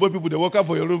see Oyibo people, they walk out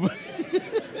for your room.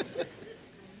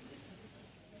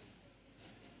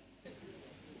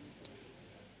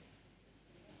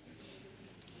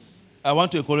 I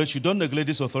want to encourage you, don't neglect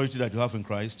this authority that you have in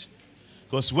Christ.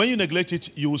 Because when you neglect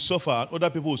it, you will suffer, and other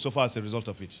people will suffer as a result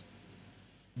of it.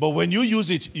 But when you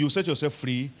use it, you set yourself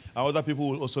free, and other people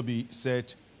will also be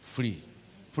set free.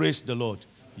 Praise the Lord.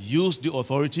 Use the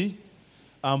authority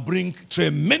and bring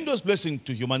tremendous blessing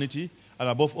to humanity, and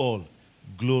above all,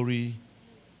 glory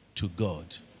to God.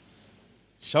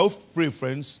 Shall we pray,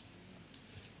 friends?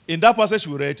 In that passage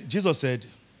we read, Jesus said,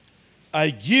 I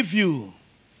give you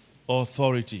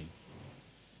authority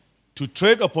to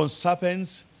tread upon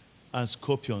serpents and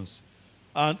scorpions,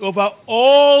 and over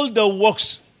all the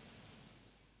works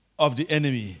of the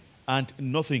enemy, and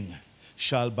nothing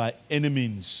shall by any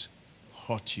means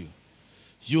hurt you.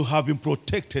 You have been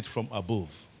protected from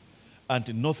above,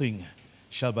 and nothing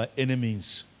shall by any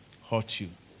means hurt you.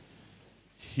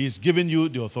 He's given you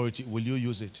the authority. Will you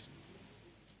use it?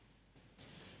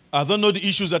 I don't know the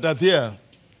issues that are there,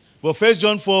 but 1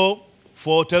 John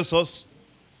 4 tells us,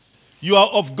 you are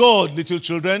of God, little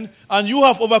children, and you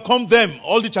have overcome them,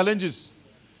 all the challenges.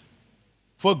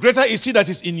 For greater is he that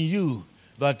is in you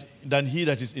than he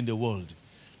that is in the world.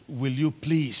 Will you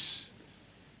please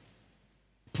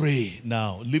pray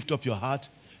now? Lift up your heart,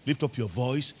 lift up your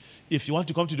voice. If you want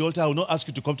to come to the altar, I will not ask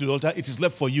you to come to the altar. It is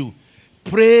left for you.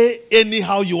 Pray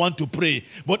anyhow you want to pray.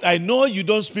 But I know you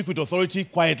don't speak with authority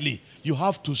quietly. You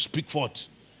have to speak forth.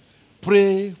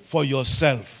 Pray for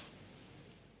yourself.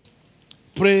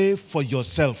 Pray for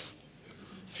yourself.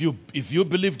 If you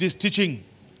believe this teaching,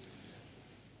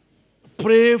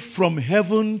 pray from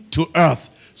heaven to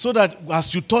earth, so that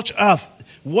as you touch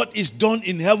earth, what is done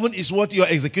in heaven is what you are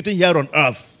executing here on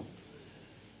earth.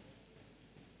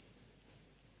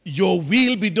 Your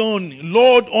will be done,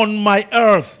 Lord, on my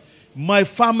earth, my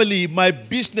family, my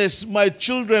business, my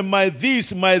children, my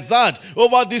this, my that,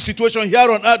 over this situation here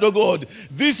on earth, oh God.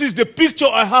 This is the picture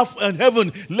I have in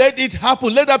heaven. Let it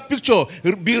happen. Let that picture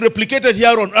be replicated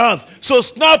here on earth. So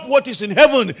snap what is in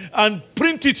heaven and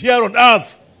print it here on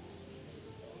earth.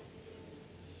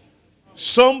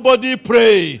 Somebody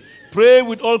pray. Pray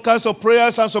with all kinds of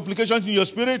prayers and supplications in your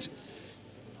spirit.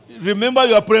 Remember,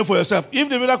 you are praying for yourself. If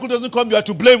the miracle doesn't come, you are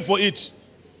to blame for it.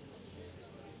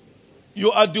 You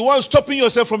are the one stopping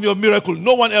yourself from your miracle,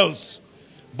 no one else.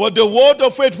 But the word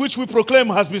of faith which we proclaim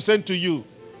has been sent to you.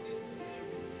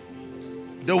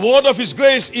 The word of his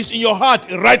grace is in your heart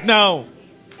right now.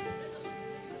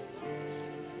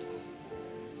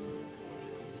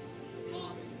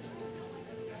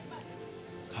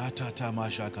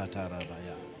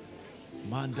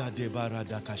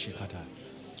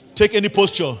 Take any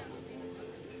posture.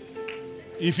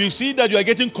 If you see that you are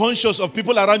getting conscious of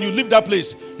people around you, leave that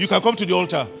place. You can come to the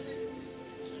altar.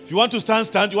 If you want to stand,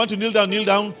 stand. You want to kneel down, kneel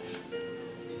down.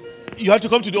 You have to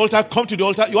come to the altar, come to the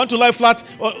altar. You want to lie flat,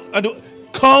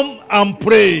 come and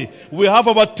pray. We have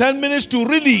about 10 minutes to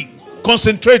really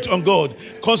concentrate on God.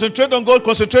 Concentrate on God,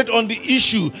 concentrate on the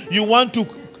issue you want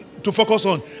to focus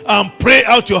on, and pray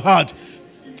out your heart.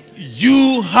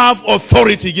 You have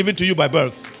authority given to you by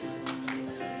birth.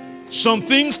 Some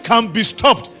things can be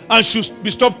stopped and should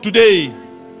be stopped today.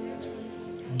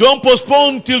 Don't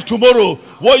postpone till tomorrow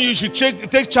what you should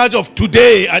take charge of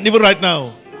today and even right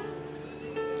now.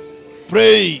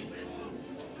 Pray.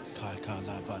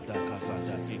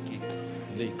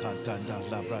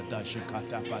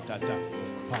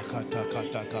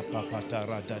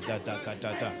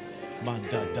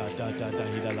 Manda da da da da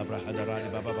hidala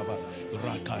brahadara baba baba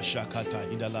raka shakata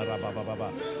hidala baba baba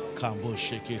kambo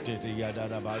shekete yada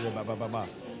baba baba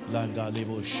langa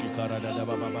lebo shikara da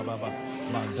baba baba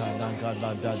manda langa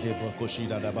landa de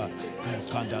bokoshida da ba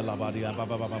kanda la baria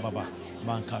baba baba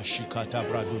manka shikata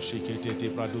bradu shekete te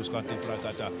bradus kate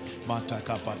prakata mata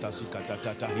kapata sikata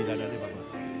tata hidala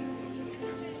baba.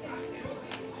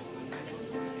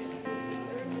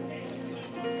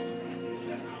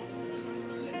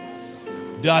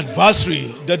 The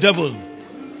adversary, the devil,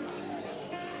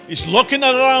 is looking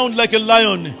around like a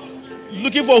lion,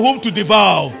 looking for whom to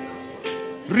devour.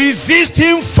 Resist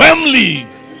him firmly.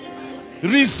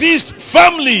 Resist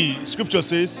firmly, Scripture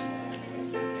says.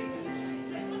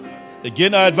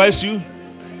 Again, I advise you,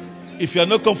 If you are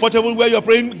not comfortable where you are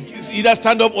praying, either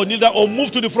stand up or kneel down or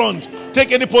move to the front.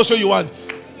 Take any posture you want.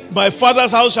 My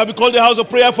Father's house shall be called the house of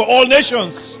prayer for all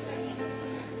nations.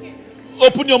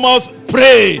 Open your mouth,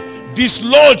 pray.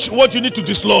 Dislodge what you need to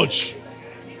dislodge.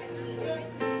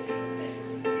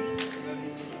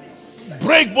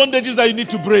 Break bondages that you need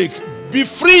to break. Be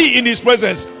free in His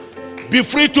presence. Be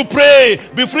free to pray.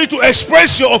 Be free to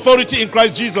express your authority in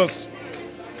Christ Jesus.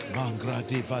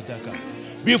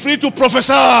 Be free to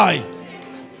prophesy.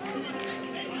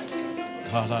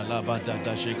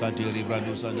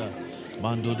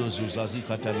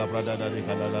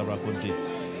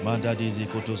 Manda dizi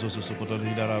kotoso sokoto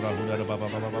hidara rahudara baba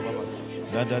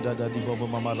da di bobo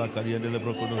mama la kariende le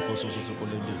brokono koso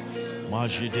sokolende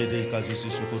majide de kazusi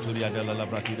sokoto liada la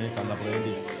bratine kala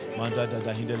brende manda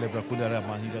da hindele brakudara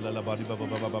mahindela la bari baba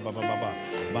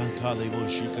banka le bo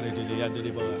shikre de yande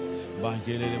de baba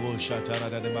bangele le bo shatara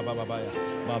de baba ya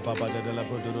baba de la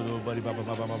brododo bari baba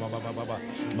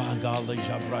mangala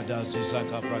jabrada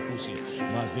sisaka prakusi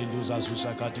mavenduza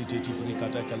susaka titi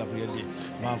prikata kala brende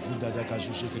mafunda da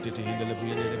kajushi tete hindele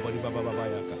brende de bari baba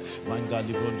yaka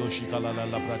mangali brondo shikala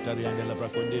la bratari ande la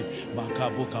brakonde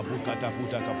makabu kabuka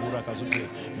taputa kapura kazuke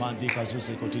mandi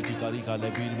kazuse kotiti karika la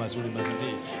biri mazuri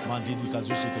mazide mandi di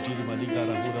kazuse kotiri malika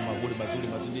rahura mahuri mazuri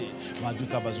mazide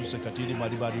maduka bazuse katiri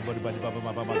maribari bari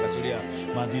baba makasuria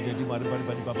mandi de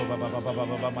maribari baba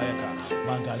mayaka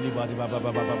mangali bari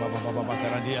baba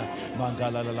makarandia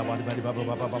mangala la bari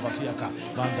baba siaka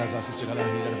mangaza sisikala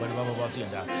hindele bari baba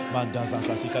sianda mandaza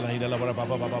sasikala hindele baba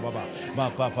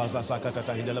papa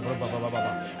sakata hindele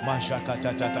baba mashaka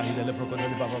tata hindele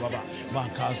prokonoli baba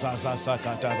makaza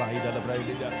sakata hindele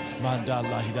brailida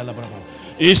mandala hindele baba.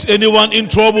 Is anyone in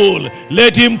trouble?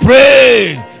 Let him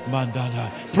pray.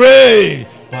 Mandala, pray.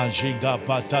 Panjinga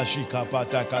patashika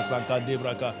pataka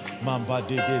sankandebraka mamba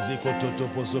de zekototo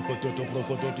posokototo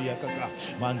prokototo yakaka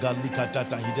mangalika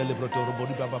tata hidele brotoro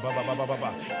bodi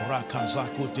baba rakaza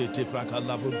kutete praka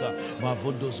labunga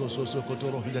mavundo zoso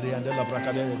kotoro hidele andela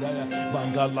praka daya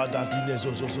mangala da dine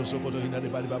zoso koto hidele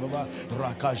baba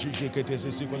rakaji kete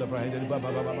sikola prahidele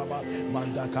baba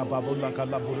mandaka babola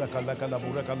kala buraka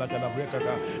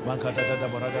mankata da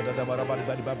barada baba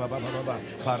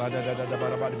parada da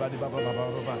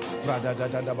barabadi Brada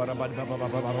da barabadi baba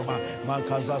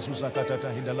mankaza susakata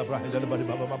hindala brahindala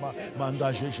baba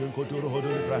manda jeshen kotoro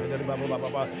hodori brahindala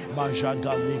baba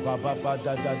manjangali baba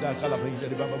da kala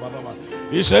brahindala baba.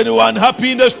 Is anyone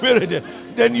happy in the spirit?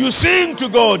 Then you sing to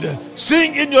God.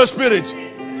 Sing in your spirit.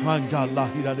 Mangala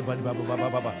hidale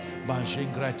baba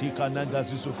manjingrati kananga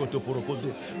sukoto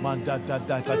porokonde manda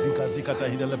kadika zikata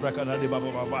hidale brakana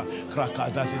baba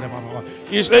krakada sina baba.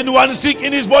 Is anyone sick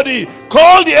in his body?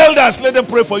 Call the elders, let them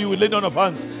pray for you with laying on of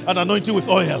hands and anointing with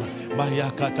oil.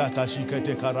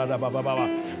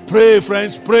 Pray,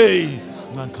 friends, pray.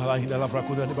 Pray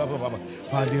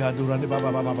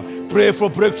for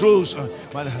breakthroughs.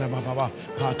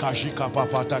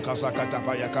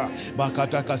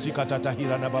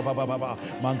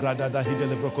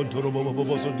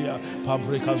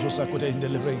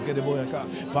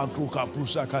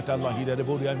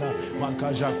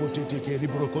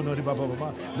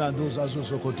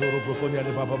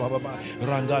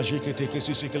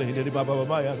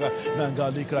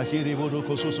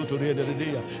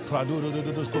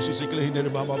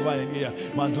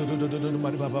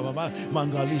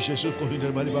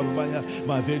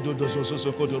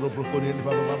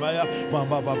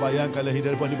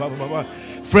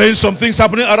 Friends, some things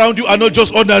happening around you are not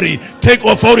just ordinary. Take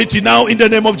authority now in the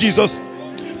name of Jesus.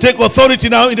 Take authority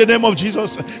now in the name of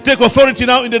Jesus. Take authority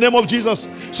now in the name of Jesus.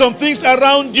 Some things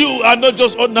around you are not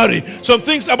just ordinary. Some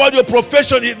things about your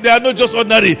profession, they are not just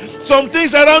ordinary. Some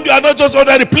things around you are not just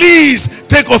ordinary. Please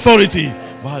take authority.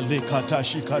 Malekata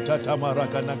shikata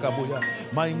tamaraka nakabuya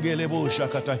maingelebo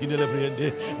shakata hidele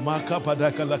briende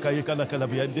makapadaka lakayeka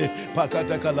lakalabiende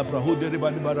pakata kalabrahude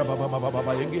ribani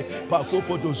baba yenge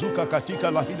pakopo dozuka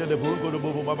katika la hidele bongo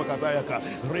bobo baba kasayaka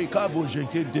rekabo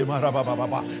jenkende maraba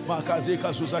baba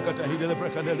makazeka susakata hidele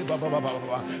brakadele baba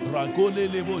rankole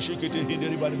lebo shikete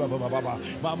hidele bani baba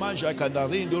mama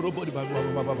jakandarindo robodi baba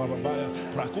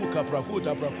prakuka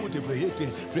prakute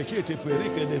prekete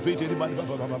pereke levete ribani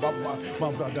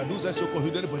baba brada duza soko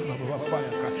hidele baba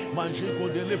manje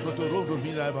kodele protorondo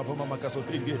mina baba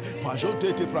makasopenge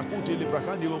pajote te prakute le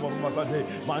prakandi baba masade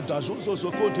mantazo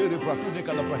sokote re prakune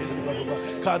kala prahidele baba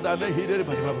kadale hidele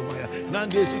baba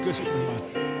nande sikema.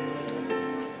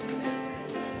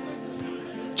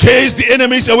 Chase the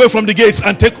enemies away from the gates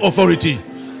and take authority.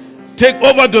 Take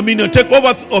over dominion, take over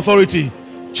authority.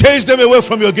 Chase them away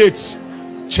from your gates.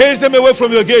 Chase them away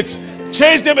from your gates.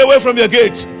 Chase them away from your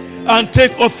gates and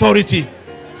take authority.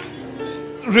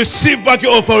 Receive back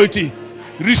your authority.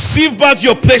 Receive back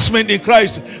your placement in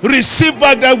Christ. Receive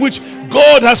back that which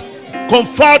God has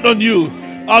conferred on you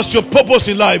as your purpose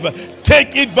in life.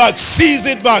 Take it back. Seize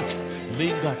it back.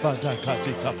 Linga pada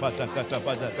katika pada kata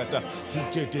pada kata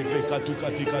kete beka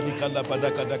tukatika nikala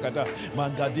pada kata kata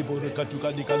mangadi boreka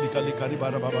tukanika likali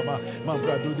karibara baba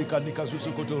mambradu dikanika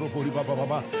susukoto ropori baba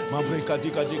baba mambreka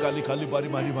dikanika likali bari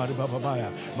mari mari baba maya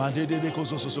mandede de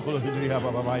koso susukolo hindri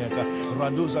baba maya ka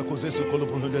randoza kozeso kolo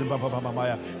prohindri baba baba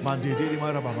maya mandede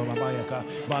mara baba maya ka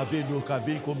mavendo ka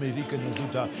viko merike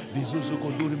nezuta vizuzu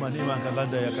konduri manema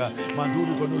kalanda yaka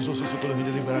manduri konozo susukolo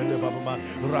hindri barande baba ma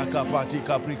rakapati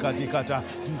kaprika dikata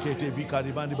nkete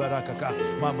bikaribani barakaka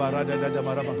mambarada dada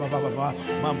maraba baba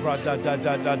mambrada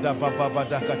dada baba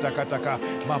kata kata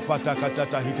mapata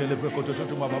kata hitele prekoto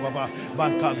to baba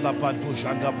mankala pandu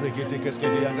janga prekete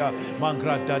keskede yanda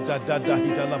mangrada dada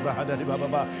hitala brahada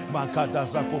baba makada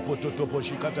zako pototo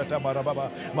poshikata tamara baba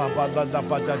mabala la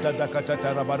dada kata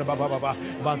tarabara baba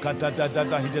mankata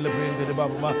dada hitele prende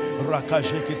baba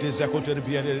rakaje kete zako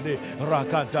terbiane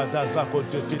rakata dada zako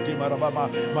tete maraba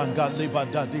mangali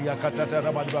banda dia kata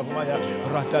ramani baba maya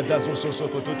rata dazo soso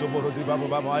kototo borodi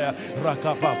baba maya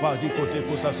raka papa dikote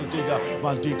kosa sutiga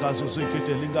mandika soso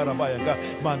kete linga rabaya ga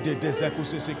mande deseku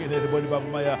sesekene boli baba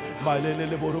maya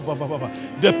malele boru baba.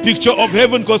 The picture of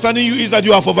heaven concerning you is that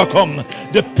you have overcome.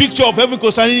 The picture of heaven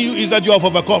concerning you is that you have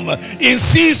overcome.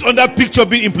 Insist on that picture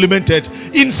being implemented.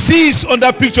 Insist on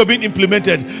that picture being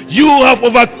implemented. You have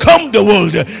overcome the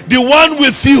world. The one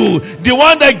with you, the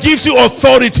one that gives you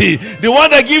authority, the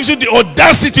one that gives you the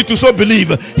audacity to so believe.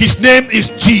 His name is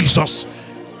Jesus,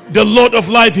 the Lord of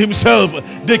life himself,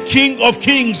 the King of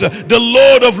kings, the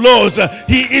Lord of lords.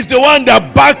 He is the one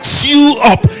that backs you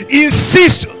up.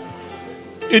 Insist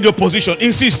in your position.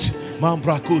 Insist. Tell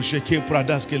the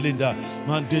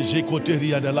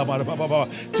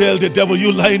devil,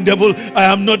 you lying devil, I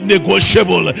am not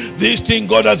negotiable. This thing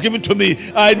God has given to me,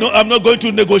 I'm not going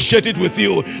to negotiate it with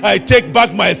you. I take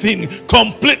back my thing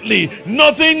completely.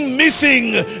 Nothing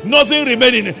missing, nothing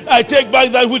remaining. I take back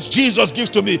that which Jesus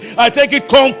gives to me. I take it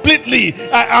completely.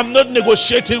 I am not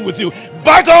negotiating with you.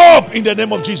 Back up in the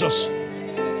name of Jesus.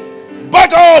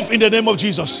 Back off in the name of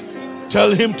Jesus.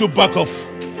 Tell him to back off.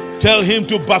 Tell him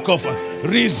to back off.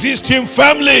 Resist him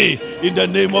firmly in the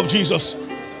name of Jesus.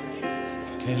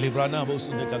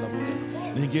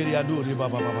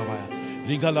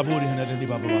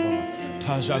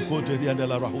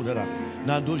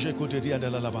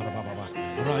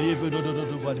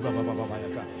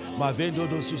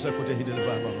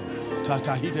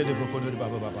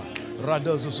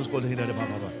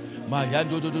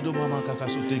 Mayando do mama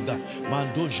kakasutenga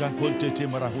mando jankontete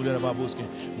marahule babuske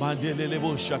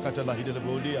mandelelebo shakata la hidele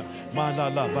bodia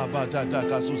malala baba dada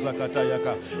kasusa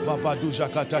katayaka baba duja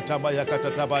katata bayaka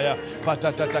tatabaya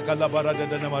patata takala barada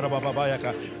dana marababa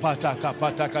yaka pataka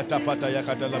tapata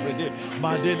yakata la brede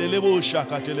mandelelebo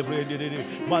shakata le brede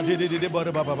mandele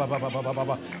baraba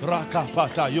baba raka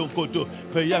pata yokoto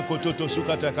peyakoto to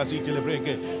sukata kasike le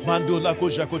breke mandula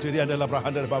koja koteria de la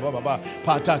brahanda baba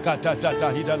pataka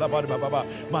tata hidala baba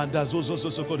manda zozo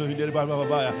sokoto hindele baba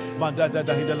manda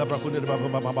dada hindela brakonde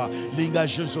baba linga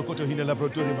sokoto hindela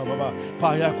protori baba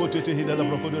paya kotete hindela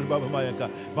brakonde baba yaka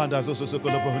manda zozo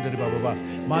sokoto prohinde baba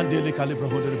mandele kale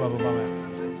prohinde baba.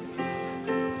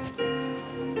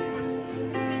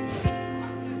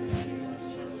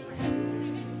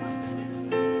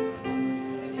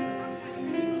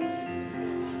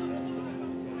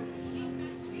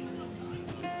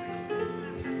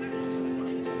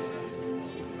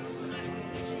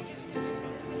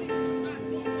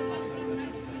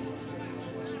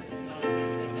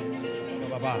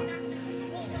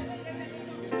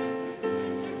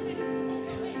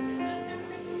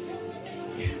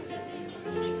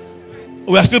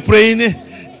 We are still praying.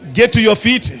 Get to your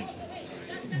feet.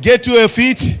 Get to your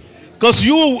feet. Because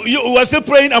you are still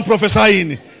praying and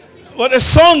prophesying. But a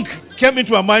song came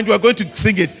into my mind. We are going to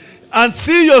sing it. And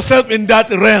see yourself in that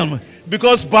realm.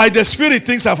 Because by the Spirit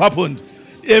things have happened.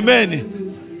 Amen.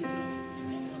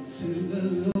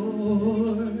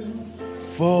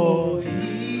 For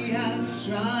he has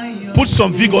triumphed. Put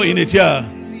some vigor in it here.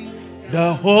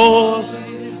 The horse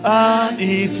and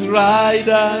his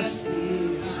riders.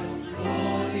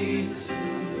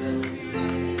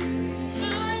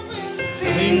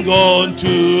 Sing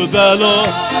unto the Lord,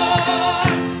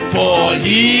 for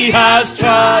he has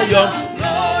triumphed.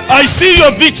 I see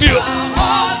your victory.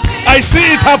 I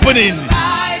see it happening.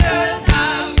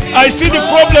 I see the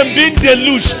problem being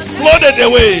deluged, flooded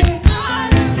away.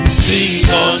 Sing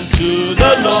unto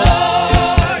the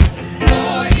Lord,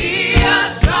 for he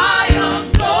has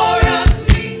triumphed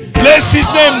gloriously. Bless his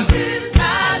name.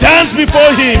 dance before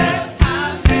him.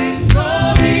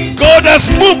 God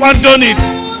has moved and done it.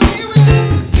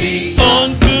 Sing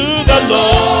unto the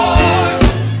Lord,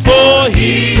 for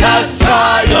he has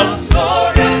triumphed.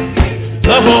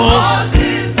 The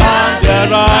horses and their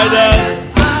riders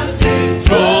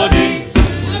thrown into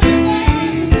the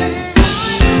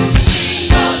sea.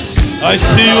 I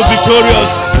see you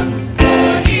victorious.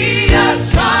 For he has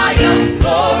triumphed.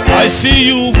 I see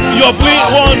you have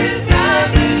won.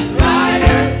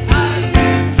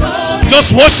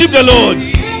 Just worship the Lord.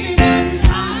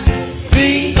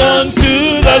 Sing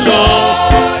unto the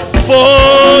Lord,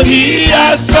 for he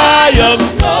has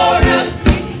triumphed.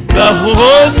 The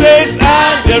horses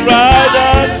and the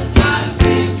riders.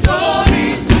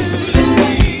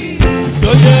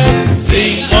 Oh yes,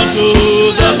 sing unto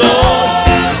the Lord.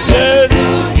 Yes,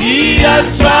 he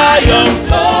has triumphed.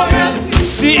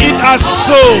 See it as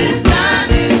so.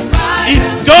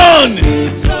 It's done.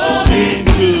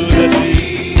 Into the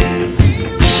sea.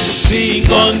 Sing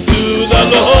unto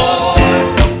the Lord.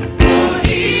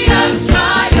 He has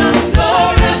triumphed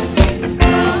gloriously.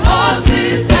 The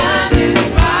horses and his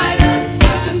riders.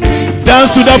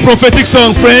 Dance to that prophetic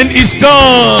song, friend. It's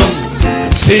done.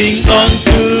 Sing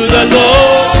unto the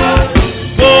Lord.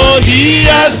 For he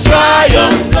has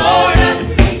triumphed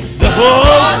gloriously. The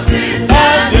horses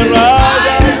and the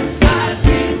riders have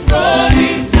been thrown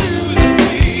into the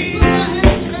sea.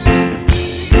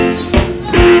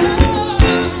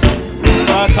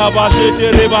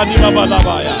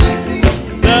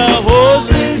 The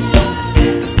horses.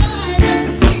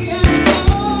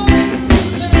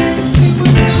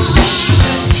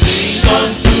 Sing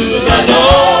unto the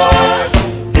Lord,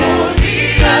 for he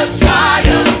has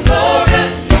triumphed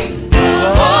gloriously.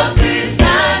 The horses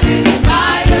and his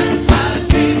riders have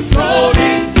been thrown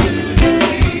into the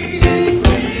sea.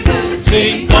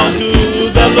 Sing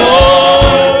unto the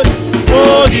Lord,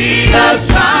 for he has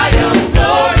triumphed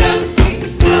gloriously.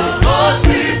 The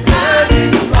horses and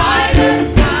his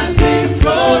riders have been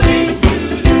thrown into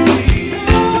the sea.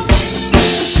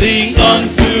 Sing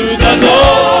unto the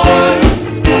Lord,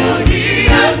 for he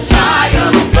has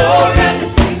triumphed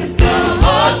gloriously. The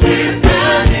horses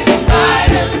and his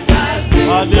riders have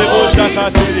been thrown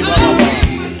into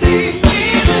the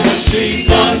sea. Sing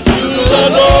unto the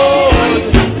Lord,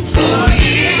 for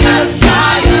he has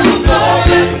triumphed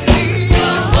gloriously. The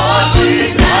horses and his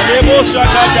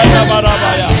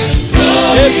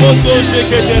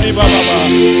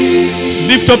riders.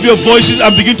 Lift up your voices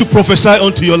and begin to prophesy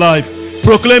unto your life.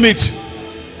 Proclaim it.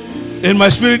 In my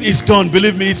spirit, it's done.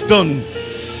 Believe me, it's done.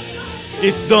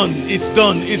 It's done. It's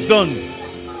done. It's done.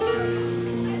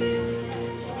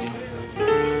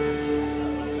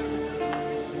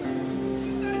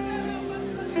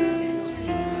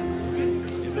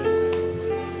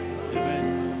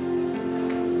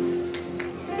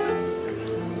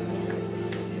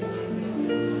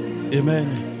 Amen.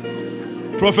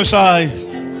 Prophesy.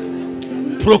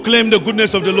 Proclaim the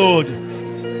goodness of the Lord.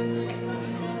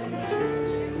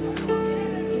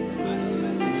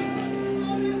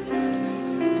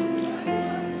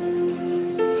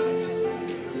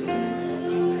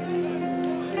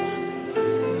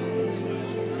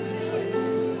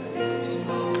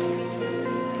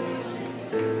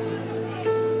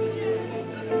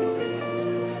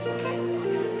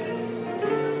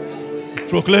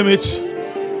 Proclaim it.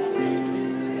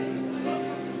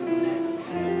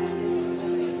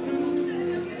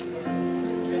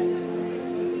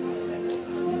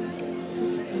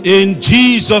 In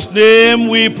Jesus' name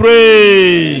we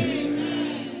pray.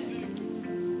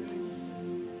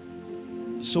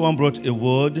 Someone brought a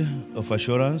word of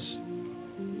assurance,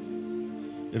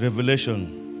 a revelation,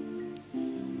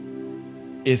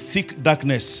 a thick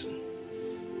darkness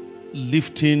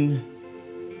lifting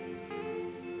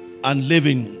and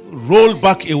living, roll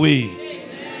back away.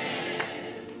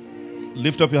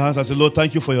 Lift up your hands and say, Lord,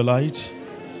 thank you for your light.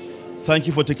 Thank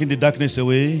you for taking the darkness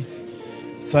away.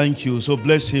 Thank you. So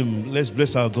bless him. Let's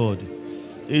bless our God.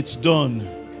 It's done.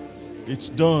 It's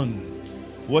done.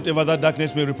 Whatever that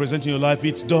darkness may represent in your life,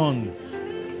 it's done.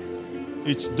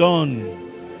 It's done.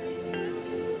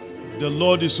 The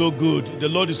Lord is so good. The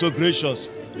Lord is so gracious.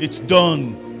 It's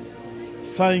done.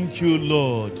 Thank you,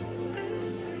 Lord.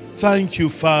 Thank you,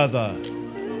 Father.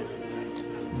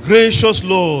 Gracious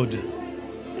Lord.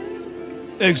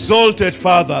 Exalted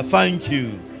Father. Thank you.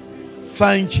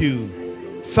 Thank you.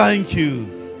 Thank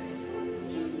you.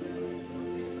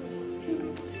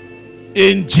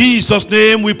 In Jesus'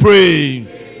 name we pray.